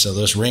 So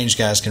those ranged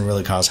guys can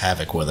really cause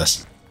havoc with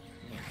us.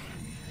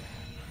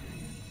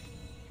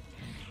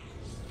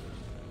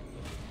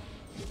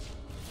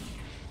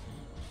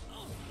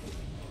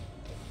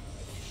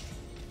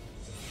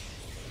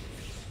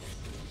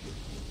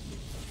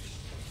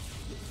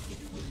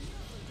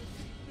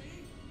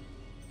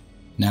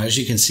 Now, as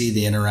you can see,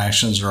 the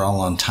interactions are all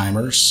on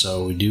timers,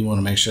 so we do want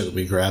to make sure that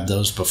we grab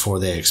those before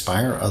they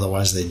expire,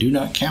 otherwise they do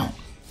not count.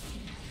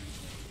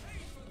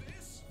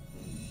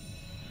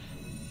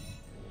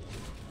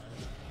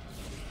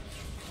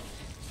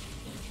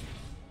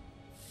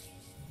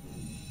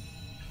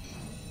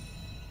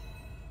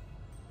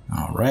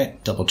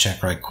 Alright, double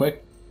check right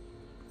quick.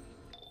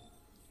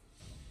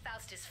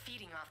 Faust is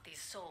feeding off these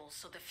souls,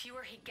 so the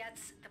fewer he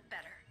gets, the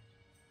better.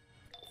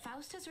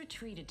 Faust has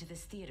retreated to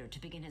this theater to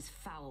begin his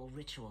foul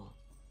ritual.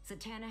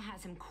 Zatanna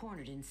has him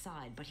cornered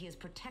inside, but he is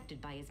protected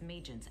by his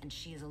Magians and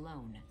she is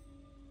alone.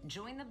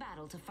 Join the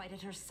battle to fight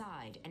at her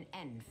side and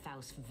end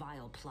Faust's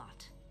vile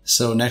plot.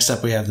 So next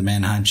up we have the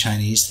Mannheim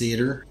Chinese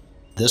Theater.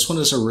 This one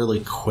is a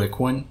really quick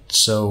one,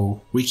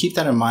 so we keep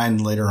that in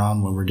mind later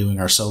on when we're doing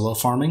our solo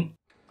farming.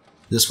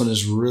 This one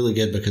is really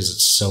good because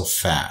it's so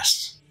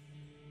fast.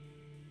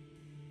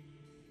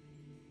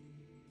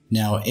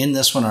 Now, in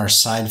this one, our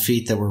side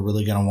feat that we're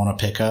really going to want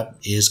to pick up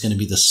is going to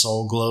be the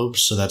soul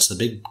globes. So that's the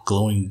big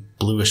glowing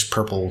bluish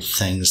purple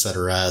things that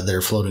are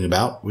there floating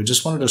about. We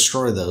just want to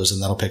destroy those,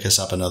 and that'll pick us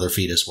up another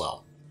feat as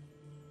well.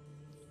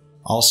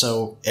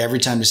 Also, every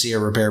time you see a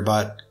repair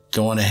bot,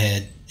 going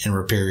ahead and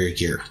repair your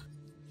gear.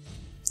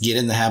 Get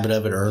in the habit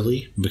of it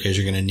early because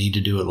you're going to need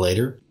to do it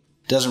later.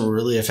 It doesn't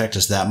really affect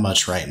us that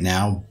much right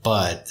now,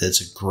 but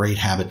it's a great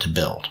habit to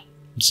build.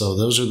 So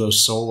those are those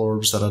soul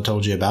orbs that I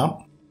told you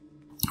about.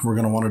 We're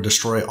going to want to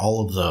destroy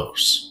all of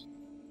those.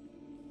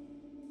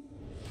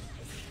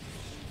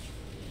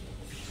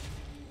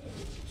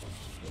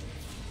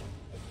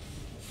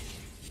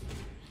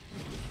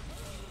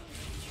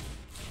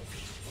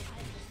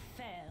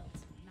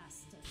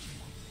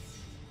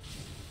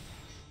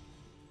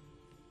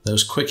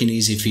 Those quick and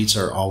easy feats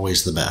are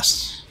always the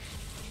best.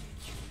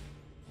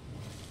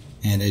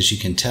 And as you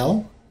can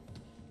tell,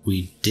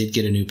 we did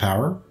get a new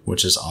power,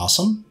 which is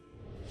awesome.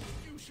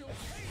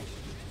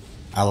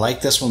 I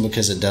like this one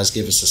because it does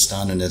give us a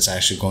stun, and it's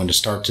actually going to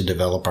start to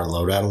develop our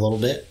loadout a little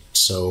bit,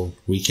 so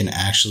we can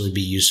actually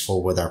be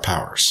useful with our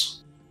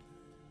powers.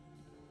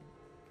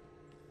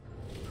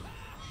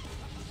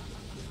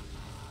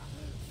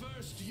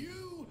 First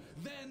you,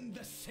 then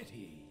the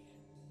city.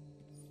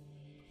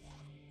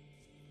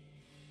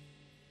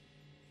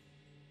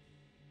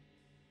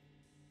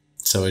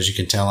 So as you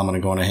can tell, I'm going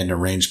to go on ahead and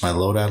arrange my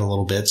loadout a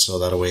little bit, so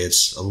that way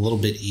it's a little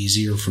bit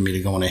easier for me to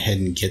go on ahead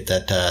and get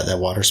that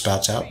water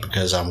spouts out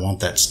because I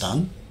want that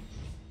stun.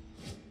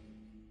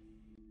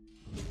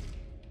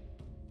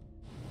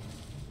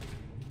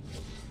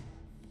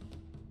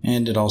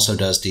 And it also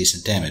does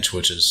decent damage,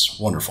 which is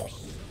wonderful.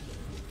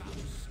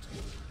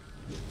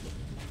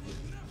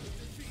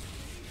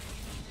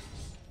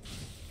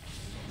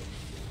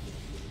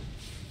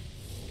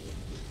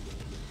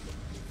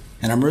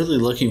 And I'm really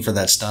looking for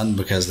that stun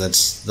because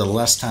that's the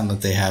less time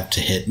that they have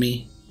to hit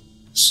me.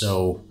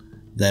 So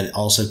that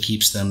also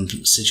keeps them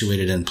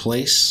situated in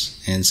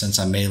place. And since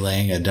I'm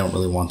meleeing, I don't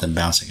really want them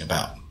bouncing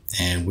about.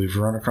 And we've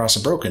run across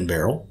a broken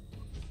barrel.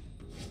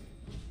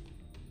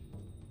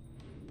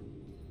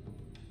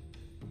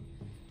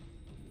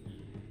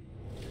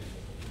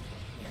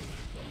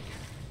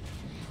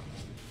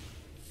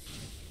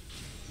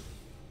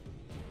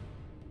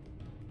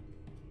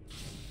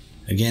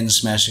 Again,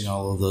 smashing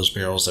all of those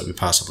barrels that we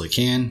possibly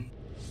can.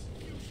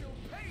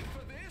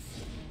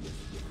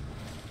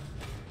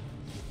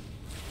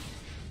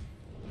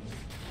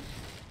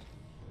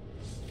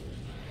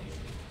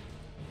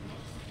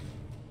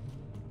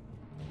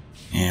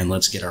 And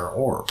let's get our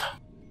orb.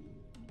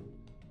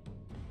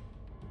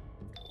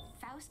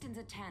 Faust and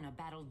Zatanna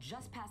battled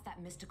just past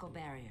that mystical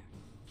barrier.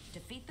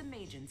 Defeat the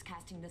Magians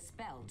casting the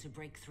spell to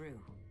break through.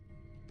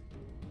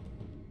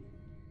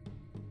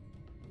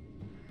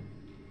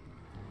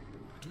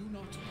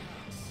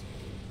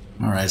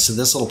 Alright, so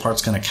this little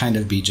part's going to kind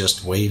of be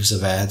just waves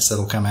of ads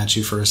that'll come at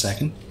you for a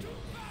second.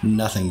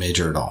 Nothing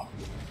major at all.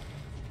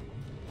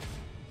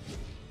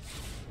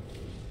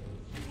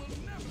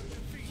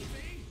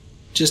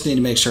 Just need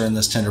to make sure in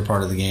this tender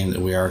part of the game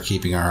that we are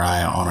keeping our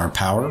eye on our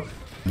power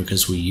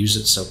because we use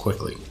it so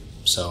quickly.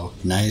 So,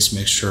 nice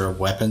mixture of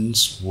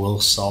weapons will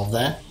solve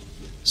that.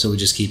 So we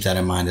just keep that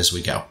in mind as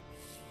we go.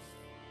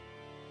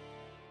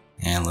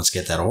 And let's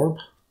get that orb.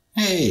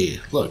 Hey,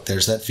 look,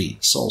 there's that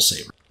feat, Soul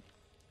Saver.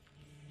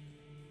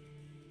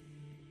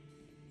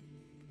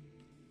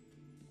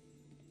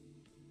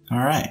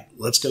 Alright,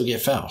 let's go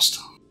get Faust.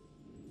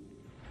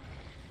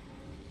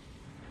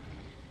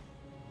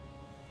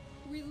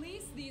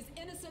 Release these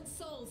innocent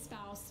souls,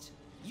 Faust.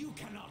 You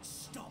cannot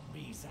stop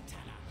me,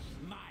 Zatanna.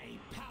 My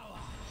power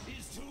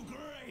is too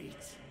great.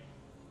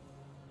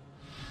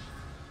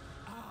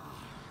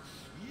 Ah,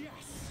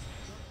 yes,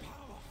 the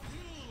power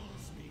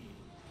fills me.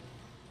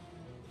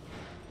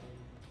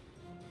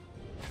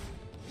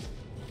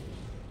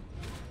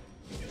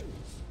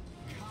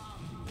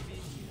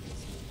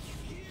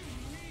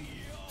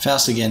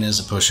 Faust again is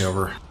a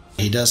pushover.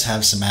 He does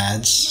have some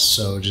ads,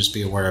 so just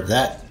be aware of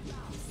that.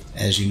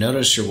 As you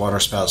notice, your water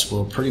spouts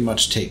will pretty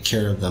much take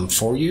care of them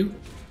for you.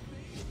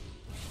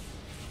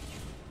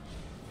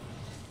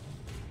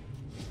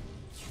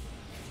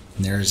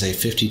 And there's a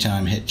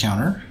 50-time hit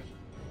counter.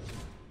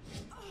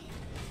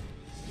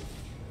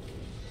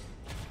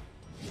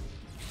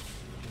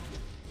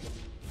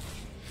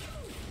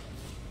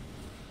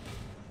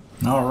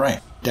 Alright,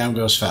 down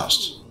goes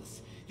Faust.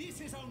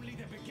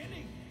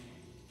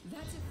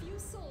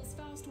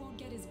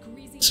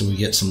 So we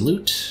get some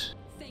loot.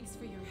 Thanks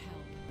for your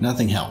help.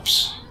 Nothing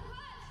helps.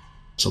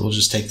 So we'll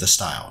just take the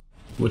style,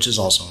 which is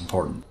also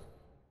important.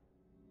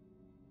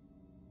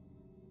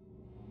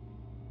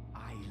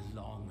 I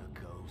long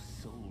ago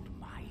sold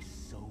my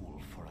soul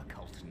for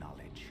occult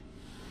knowledge.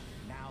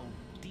 Now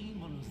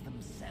demons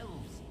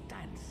themselves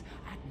dance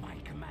at my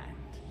command.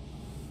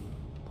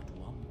 But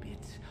one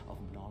bit of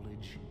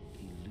knowledge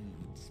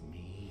eludes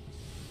me.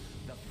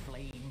 The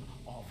flame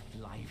of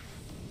life.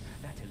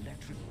 That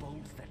electric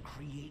bolt that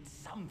creates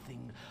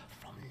something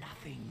from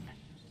nothing.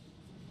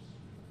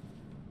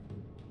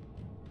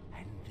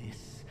 And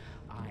this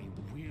I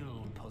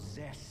will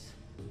possess.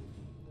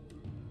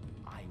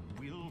 I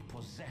will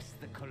possess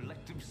the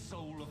collective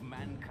soul of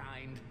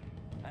mankind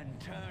and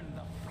turn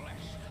the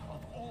flesh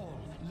of all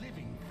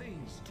living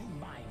things to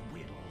my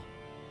will.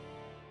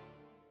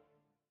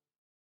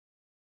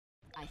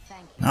 I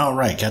thank you.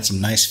 Alright, got some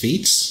nice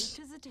feats.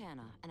 Get to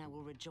Zatanna, and I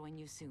will rejoin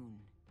you soon.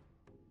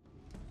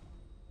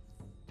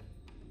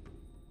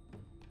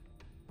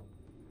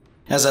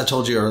 As I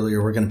told you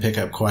earlier, we're going to pick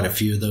up quite a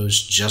few of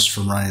those just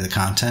from running the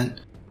content,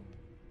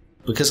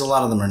 because a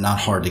lot of them are not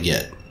hard to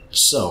get.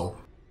 So,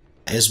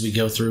 as we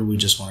go through, we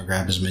just want to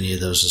grab as many of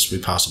those as we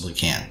possibly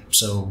can.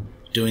 So,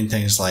 doing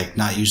things like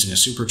not using a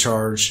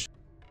supercharge,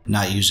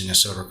 not using a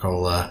soda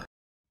cola,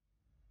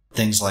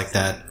 things like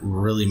that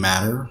really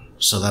matter,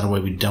 so that way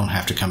we don't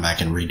have to come back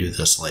and redo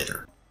this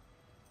later.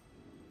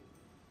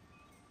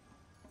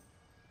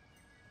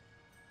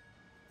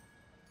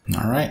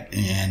 Alright,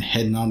 and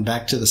heading on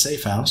back to the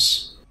safe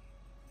house.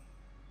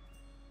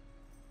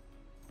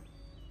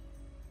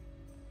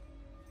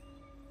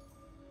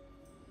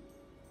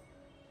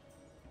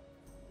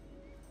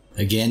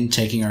 Again,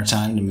 taking our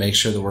time to make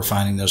sure that we're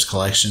finding those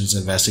collections,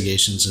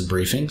 investigations, and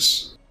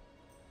briefings.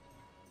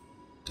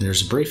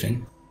 There's a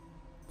briefing.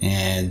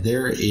 And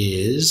there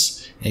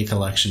is a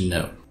collection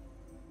note.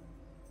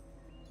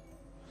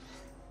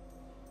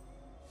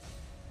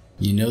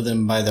 You know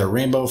them by their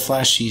rainbow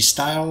flashy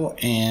style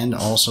and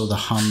also the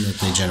hum that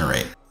they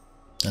generate.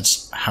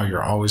 That's how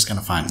you're always going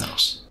to find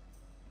those.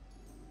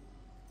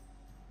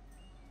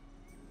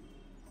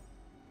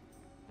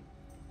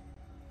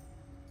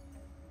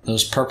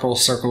 Those purple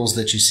circles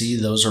that you see,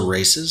 those are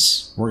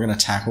races. We're going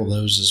to tackle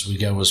those as we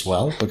go as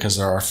well, because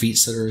there are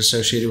feats that are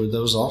associated with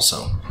those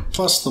also.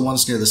 Plus, the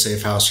ones near the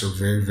safe house are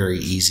very, very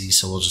easy,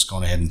 so we'll just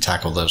go ahead and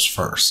tackle those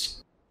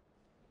first.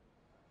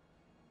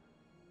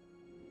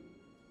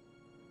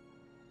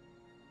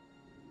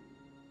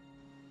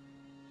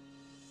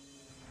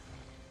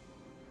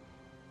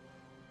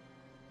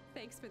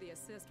 Thanks for the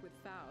assist with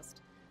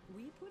Faust.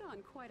 We put on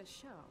quite a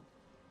show.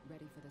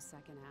 Ready for the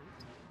second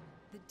act?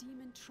 The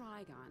demon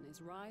Trigon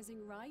is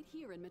rising right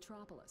here in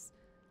Metropolis.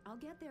 I'll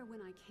get there when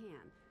I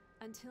can.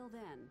 Until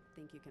then,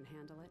 think you can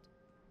handle it?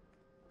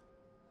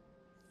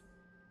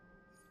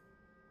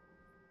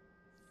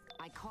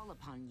 I call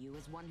upon you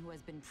as one who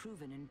has been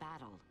proven in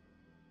battle.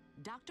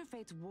 Dr.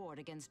 Fate's ward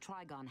against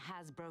Trigon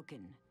has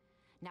broken.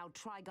 Now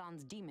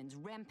Trigon's demons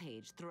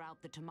rampage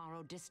throughout the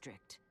Tomorrow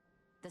District.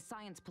 The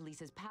Science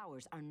Police's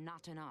powers are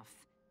not enough.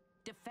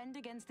 Defend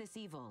against this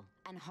evil,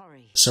 and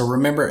hurry. So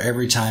remember,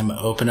 every time,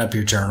 open up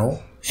your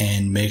journal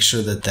and make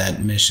sure that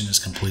that mission is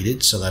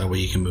completed, so that way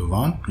you can move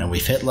on. Now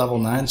we've hit level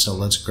 9, so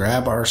let's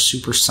grab our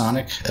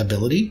supersonic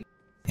ability.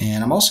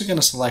 And I'm also going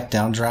to select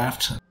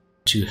Downdraft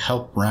to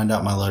help round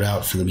out my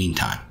loadout for the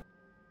meantime.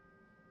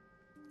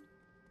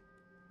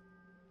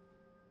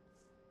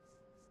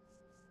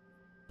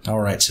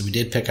 Alright, so we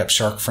did pick up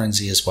Shark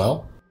Frenzy as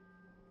well.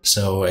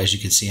 So as you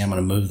can see, I'm going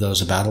to move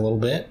those about a little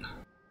bit.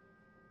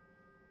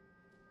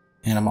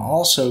 And I'm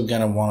also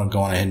going to want to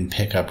go ahead and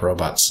pick up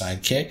Robot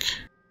Sidekick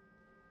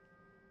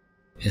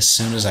as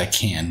soon as I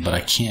can, but I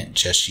can't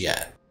just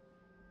yet.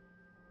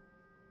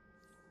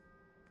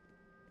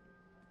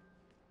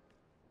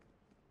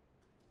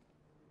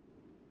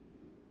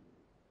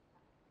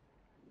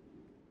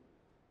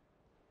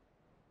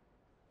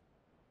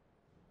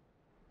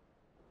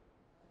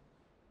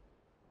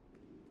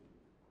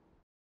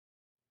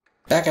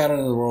 Back out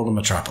into the world of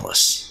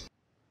Metropolis.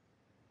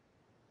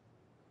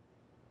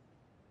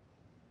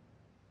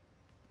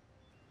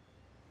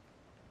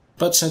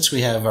 But since we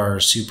have our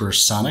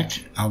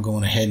supersonic, I'll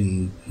go ahead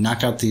and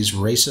knock out these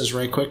races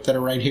right quick that are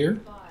right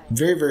here.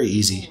 Very, very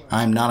easy.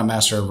 I'm not a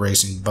master of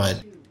racing,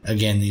 but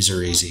again, these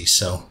are easy,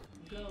 so.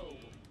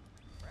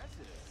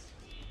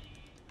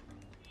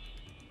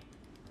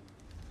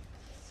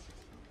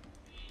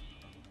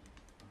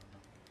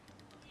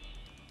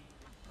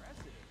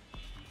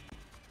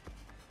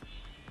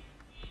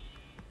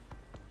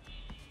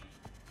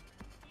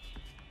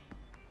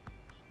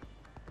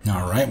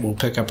 Alright, we'll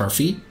pick up our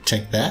feet,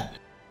 take that.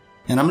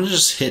 And I'm going to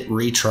just hit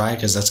retry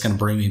because that's going to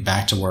bring me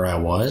back to where I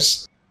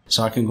was.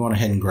 So I can go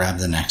ahead and grab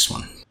the next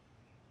one.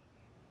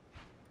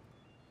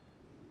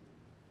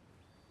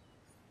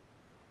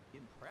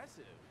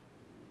 Impressive.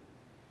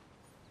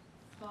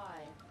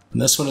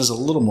 And this one is a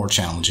little more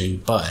challenging,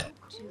 but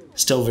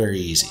still very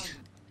easy.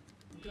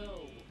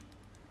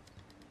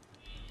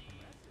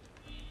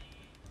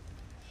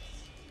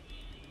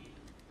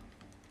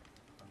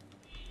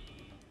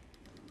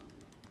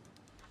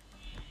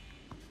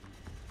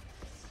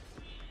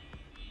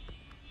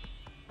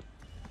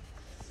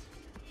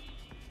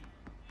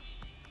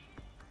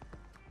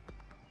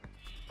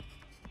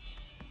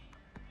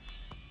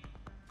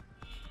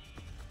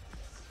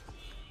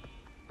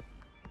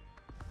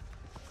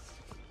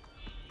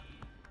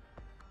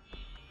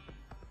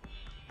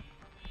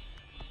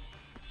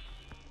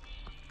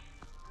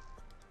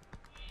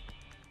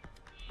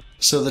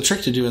 So the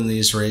trick to doing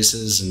these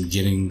races and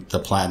getting the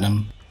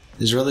platinum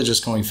is really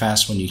just going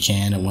fast when you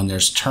can, and when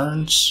there's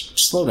turns,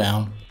 slow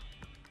down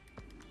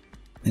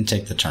and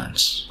take the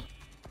turns.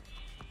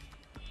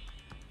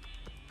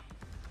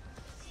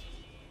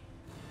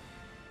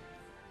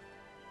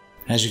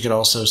 As you could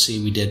also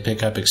see, we did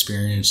pick up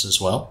experience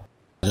as well.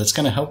 That's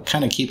going to help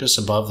kind of keep us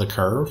above the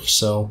curve,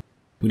 so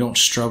we don't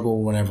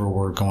struggle whenever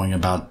we're going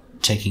about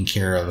taking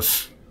care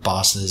of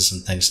bosses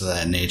and things of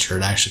that nature.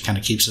 It actually kind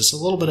of keeps us a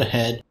little bit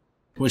ahead,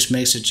 which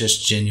makes it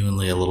just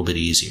genuinely a little bit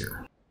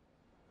easier.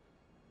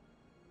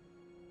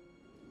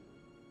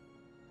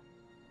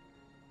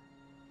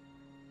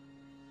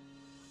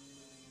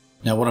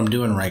 Now what I'm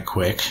doing right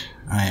quick,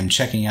 I am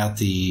checking out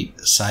the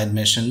side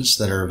missions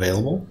that are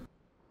available.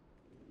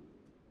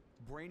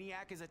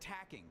 Brainiac is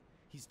attacking.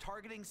 He's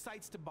targeting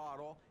sites to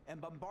bottle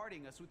and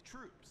bombarding us with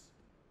troops.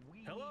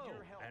 Hello,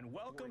 and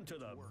welcome to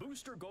the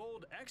Booster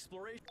Gold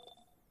Exploration.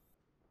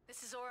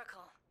 This is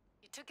Oracle.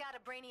 You took out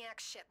a Brainiac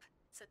ship,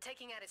 so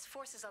taking out his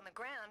forces on the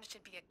ground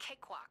should be a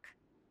cakewalk.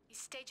 He's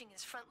staging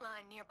his front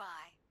line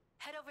nearby.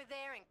 Head over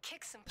there and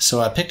kick some...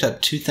 So I picked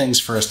up 2 things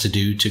for us to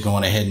do to go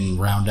on ahead and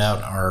round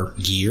out our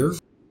gear,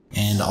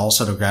 and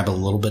also to grab a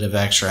little bit of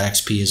extra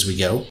XP as we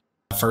go.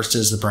 First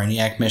is the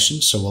Brainiac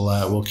mission, so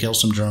we'll kill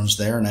some drones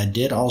there, and I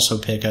did also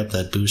pick up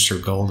that Booster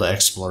Gold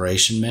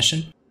Exploration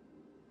mission.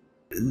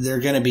 There are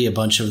going to be a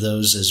bunch of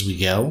those as we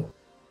go.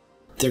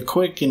 They're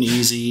quick and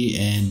easy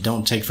and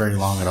don't take very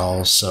long at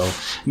all, so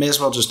may as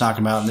well just knock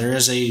them out. And there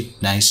is a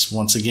nice,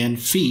 once again,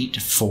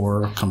 feat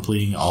for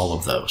completing all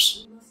of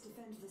those.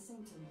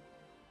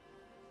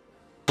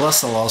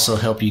 Plus, they'll also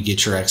help you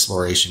get your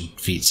exploration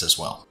feats as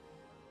well.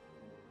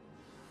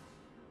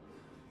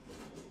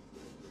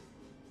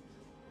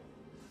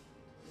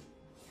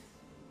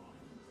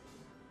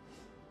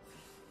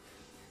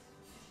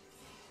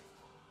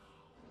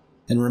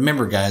 And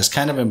remember, guys,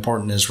 kind of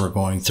important as we're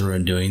going through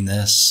and doing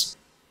this,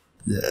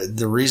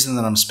 the reason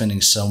that I'm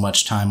spending so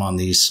much time on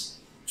these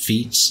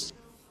feats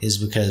is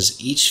because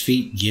each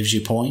feat gives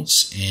you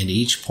points, and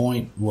each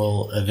point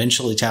will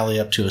eventually tally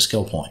up to a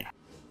skill point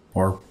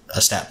or a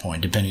stat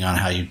point, depending on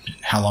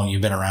how long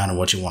you've been around and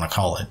what you want to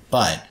call it.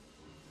 But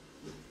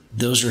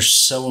those are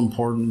so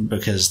important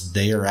because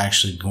they are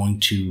actually going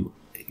to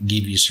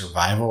give you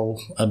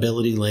survival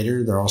ability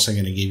later. They're also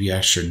going to give you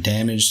extra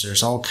damage.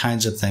 There's all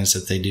kinds of things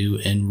that they do,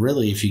 and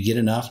really, if you get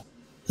enough,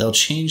 they'll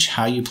change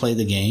how you play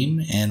the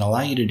game and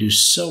allow you to do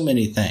so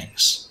many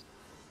things.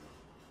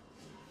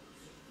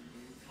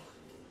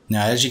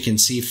 Now, as you can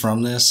see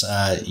from this,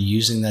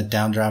 using that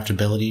downdraft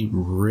ability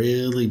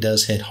really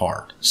does hit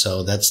hard.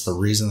 So that's the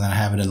reason that I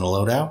have it in the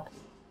loadout.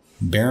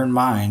 Bear in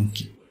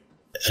mind,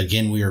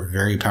 again, we are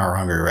very power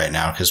hungry right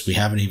now because we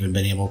haven't even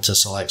been able to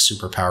select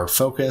super powered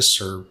focus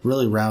or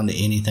really round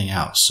anything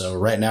out. So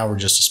right now we're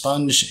just a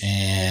sponge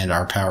and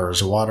our power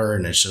is water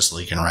and it's just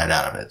leaking right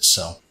out of it.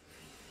 So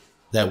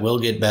that will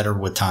get better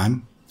with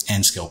time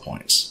and skill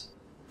points.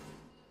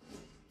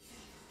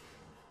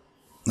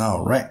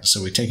 All right,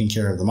 so we're taking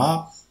care of the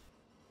mob.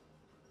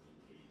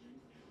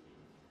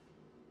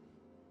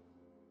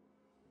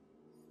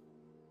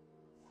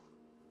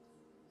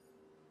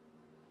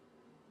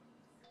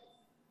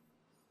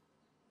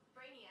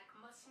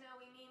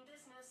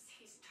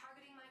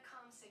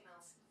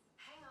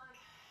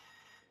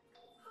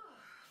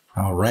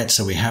 Alright,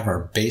 so we have our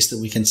base that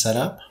we can set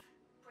up.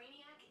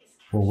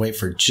 We'll wait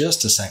for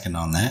just a second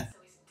on that.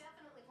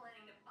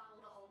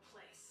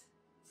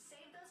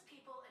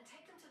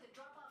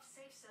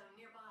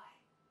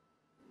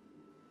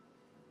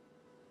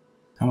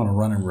 I'm going to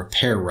run and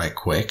repair right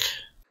quick.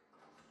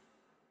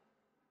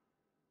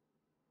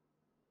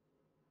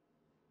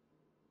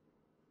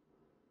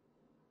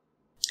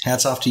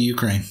 Hats off to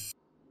Ukraine.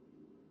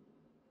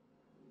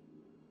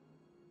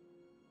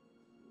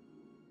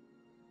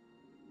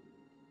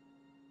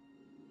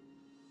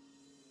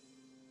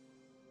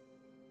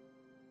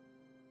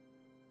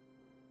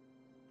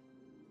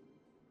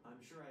 I'm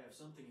sure I have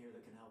something here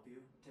that can help you.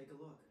 Take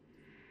a look.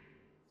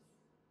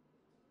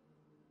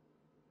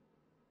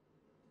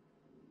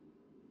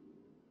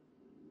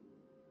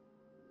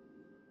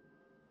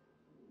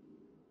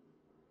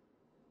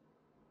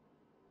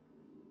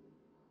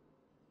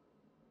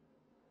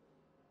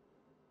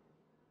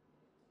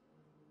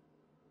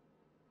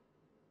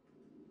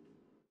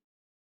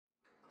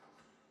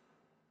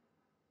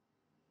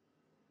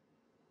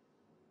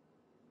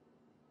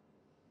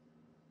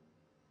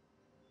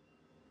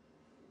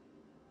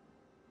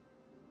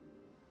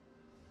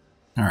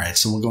 Alright,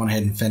 so we'll go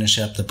ahead and finish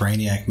up the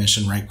Brainiac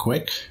mission right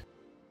quick.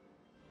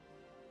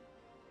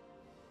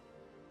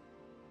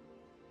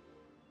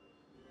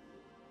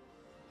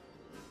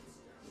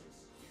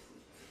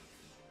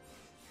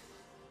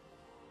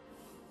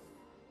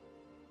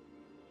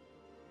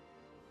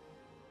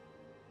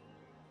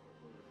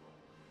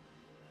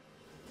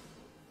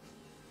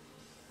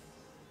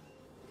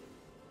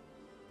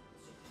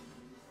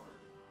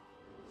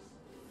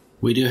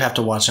 We do have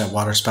to watch that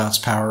water spout's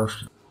power.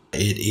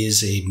 It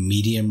is a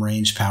medium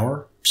range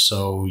power,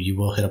 so you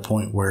will hit a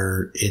point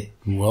where it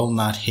will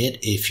not hit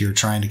if you're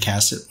trying to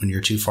cast it when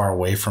you're too far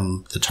away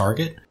from the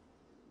target.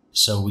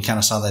 So we kind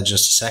of saw that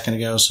just a second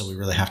ago, so we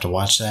really have to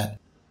watch that.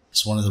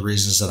 It's one of the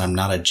reasons that I'm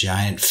not a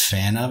giant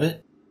fan of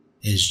it,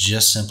 is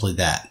just simply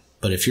that.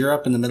 But if you're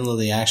up in the middle of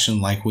the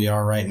action like we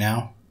are right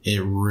now,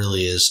 it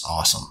really is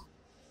awesome.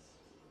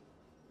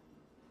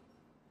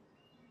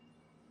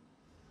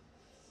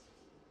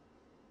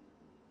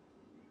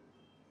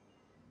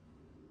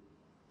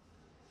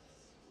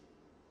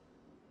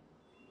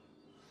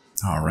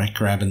 Alright,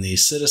 grabbing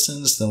these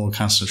citizens, then we'll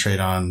concentrate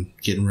on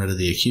getting rid of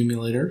the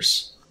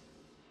accumulators.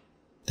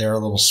 They're a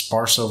little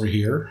sparse over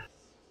here.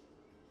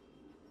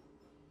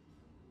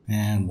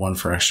 And one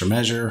for extra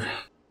measure.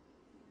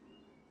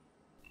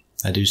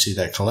 I do see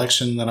that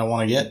collection that I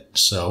want to get,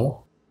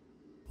 so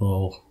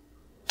we'll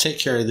take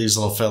care of these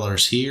little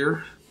fellers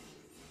here.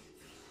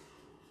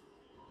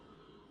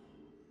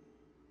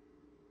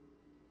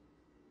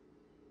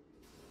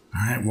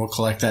 Alright, we'll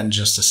collect that in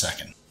just a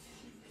second.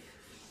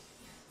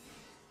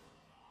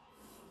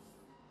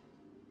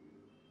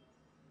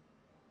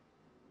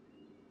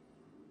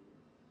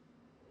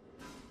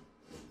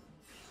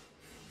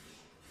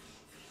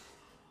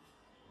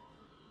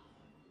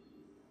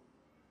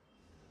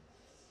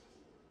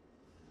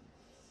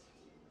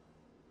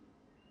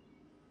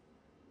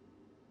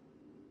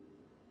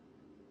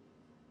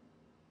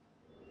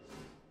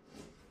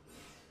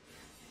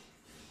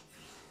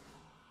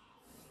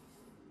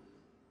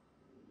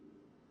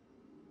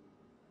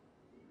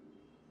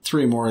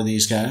 Three more of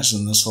these guys,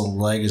 and this little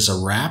leg is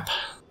a wrap.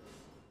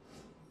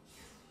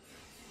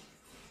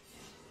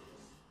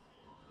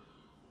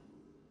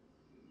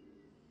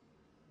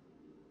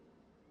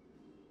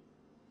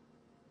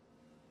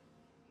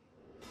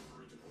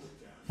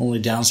 Only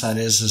downside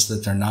is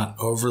that they're not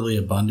overly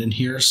abundant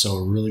here,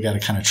 so we really got to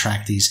kind of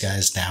track these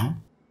guys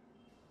down.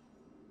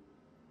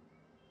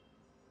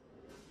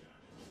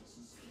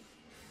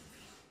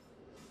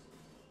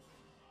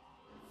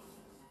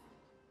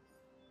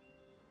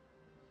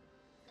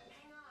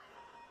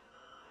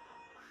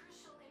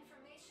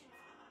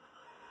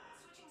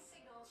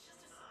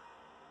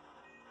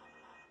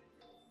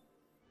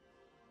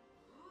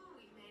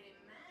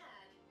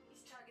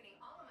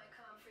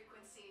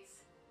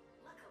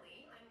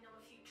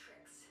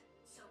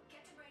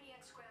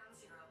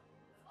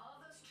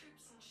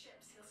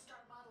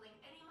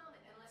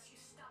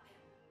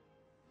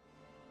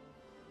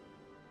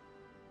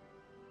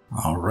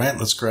 Alright,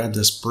 let's grab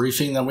this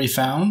briefing that we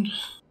found.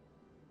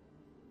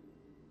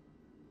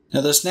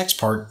 Now this next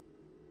part,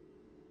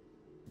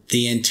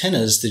 the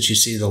antennas that you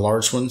see, the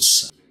large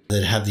ones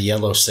that have the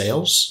yellow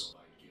sails,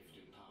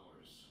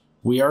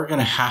 we are going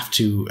to have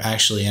to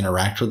actually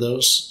interact with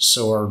those.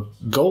 So our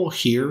goal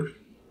here,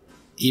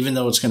 even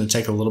though it's going to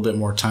take a little bit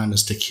more time,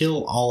 is to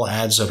kill all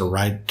ads that are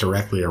right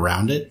directly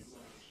around it.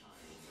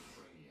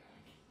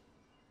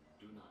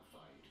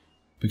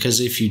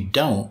 Because if you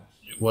don't,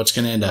 what's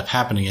going to end up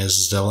happening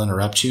is they'll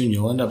interrupt you and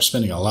you'll end up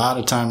spending a lot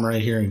of time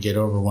right here and get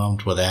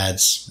overwhelmed with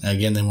ads.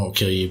 Again, they won't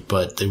kill you,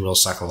 but they will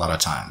suck a lot of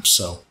time.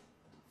 So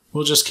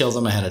we'll just kill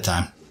them ahead of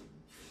time.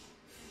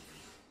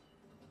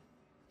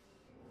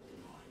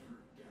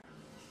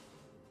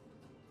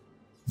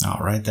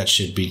 Alright, that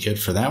should be good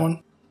for that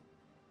one.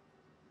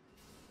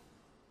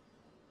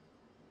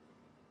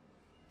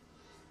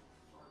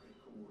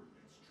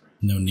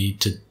 No need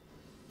to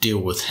deal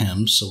with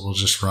him, so we'll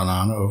just run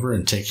on over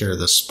and take care of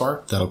the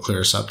spark. That'll clear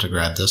us up to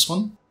grab this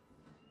one.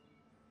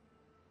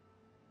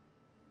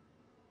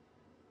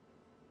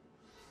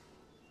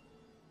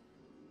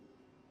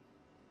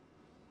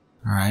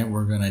 Alright,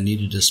 we're going to need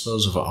to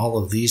dispose of all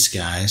of these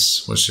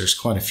guys, which there's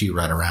quite a few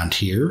right around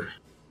here.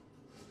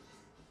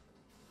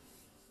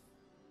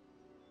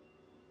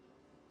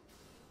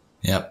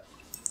 Yep,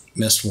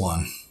 missed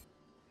one.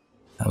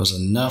 That was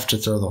enough to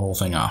throw the whole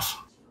thing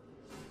off.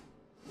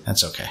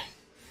 That's okay.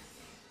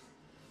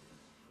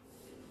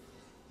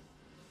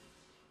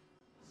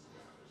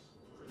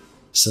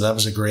 So that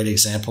was a great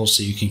example,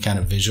 so you can kind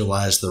of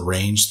visualize the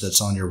range that's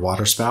on your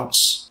water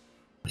spouts.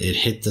 It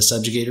hit the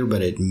subjugator,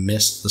 but it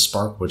missed the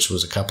spark, which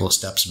was a couple of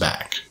steps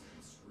back.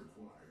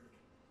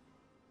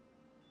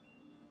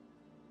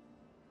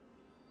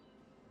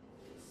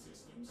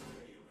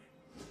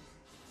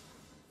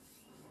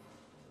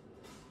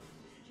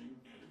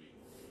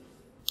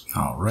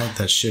 Alright,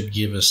 that should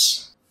give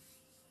us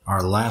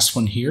our last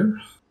one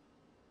here.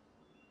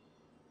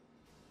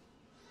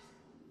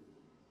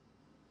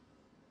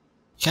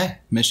 Okay,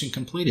 mission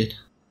completed.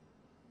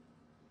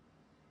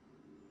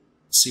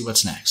 Let's see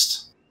what's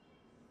next.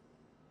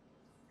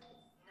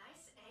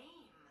 Nice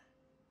aim.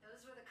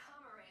 Those were the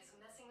comma rays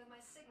messing with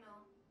my signal.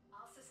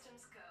 All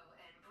systems go,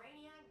 and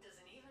Brainiac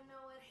doesn't even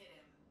know what hit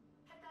him.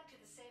 Head back to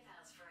the safe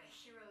house for a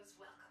hero's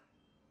welcome.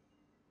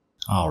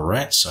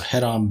 Alright, so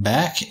head on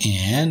back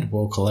and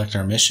we'll collect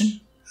our mission.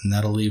 And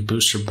that'll leave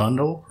Booster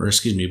Bundle, or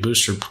excuse me,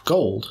 Booster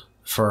Gold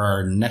for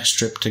our next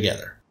trip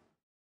together.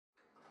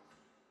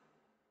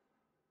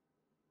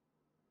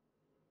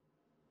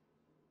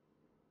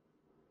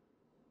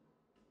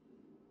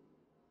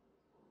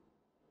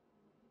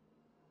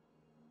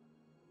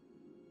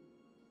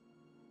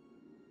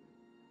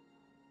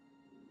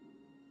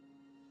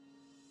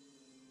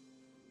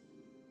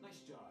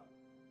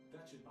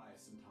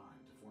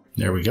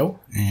 There we go.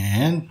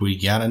 And we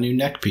got a new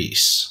neck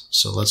piece.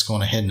 So let's go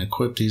on ahead and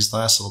equip these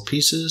last little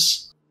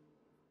pieces.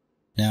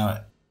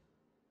 Now,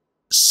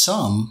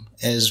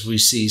 as we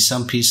see,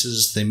 some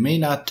pieces, they may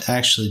not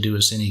actually do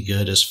us any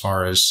good as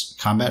far as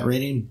combat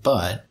rating,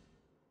 but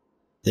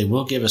they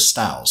will give us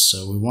styles.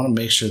 So we want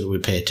to make sure that we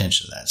pay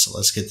attention to that. So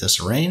let's get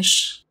this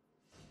arranged.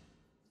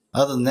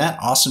 Other than that,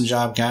 awesome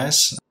job,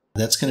 guys.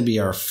 That's going to be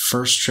our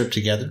first trip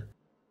together.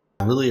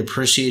 I really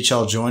appreciate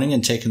y'all joining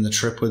and taking the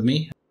trip with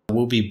me.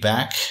 We'll be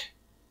back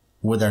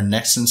with our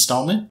next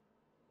installment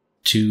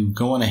to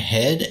go on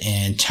ahead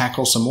and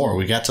tackle some more.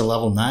 We got to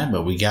level 9,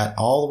 but we got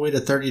all the way to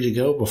 30 to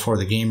go before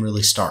the game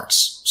really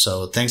starts.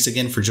 So thanks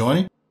again for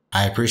joining.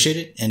 I appreciate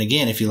it. And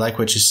again, if you like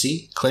what you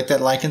see, click that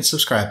like and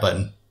subscribe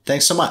button.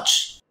 Thanks so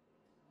much.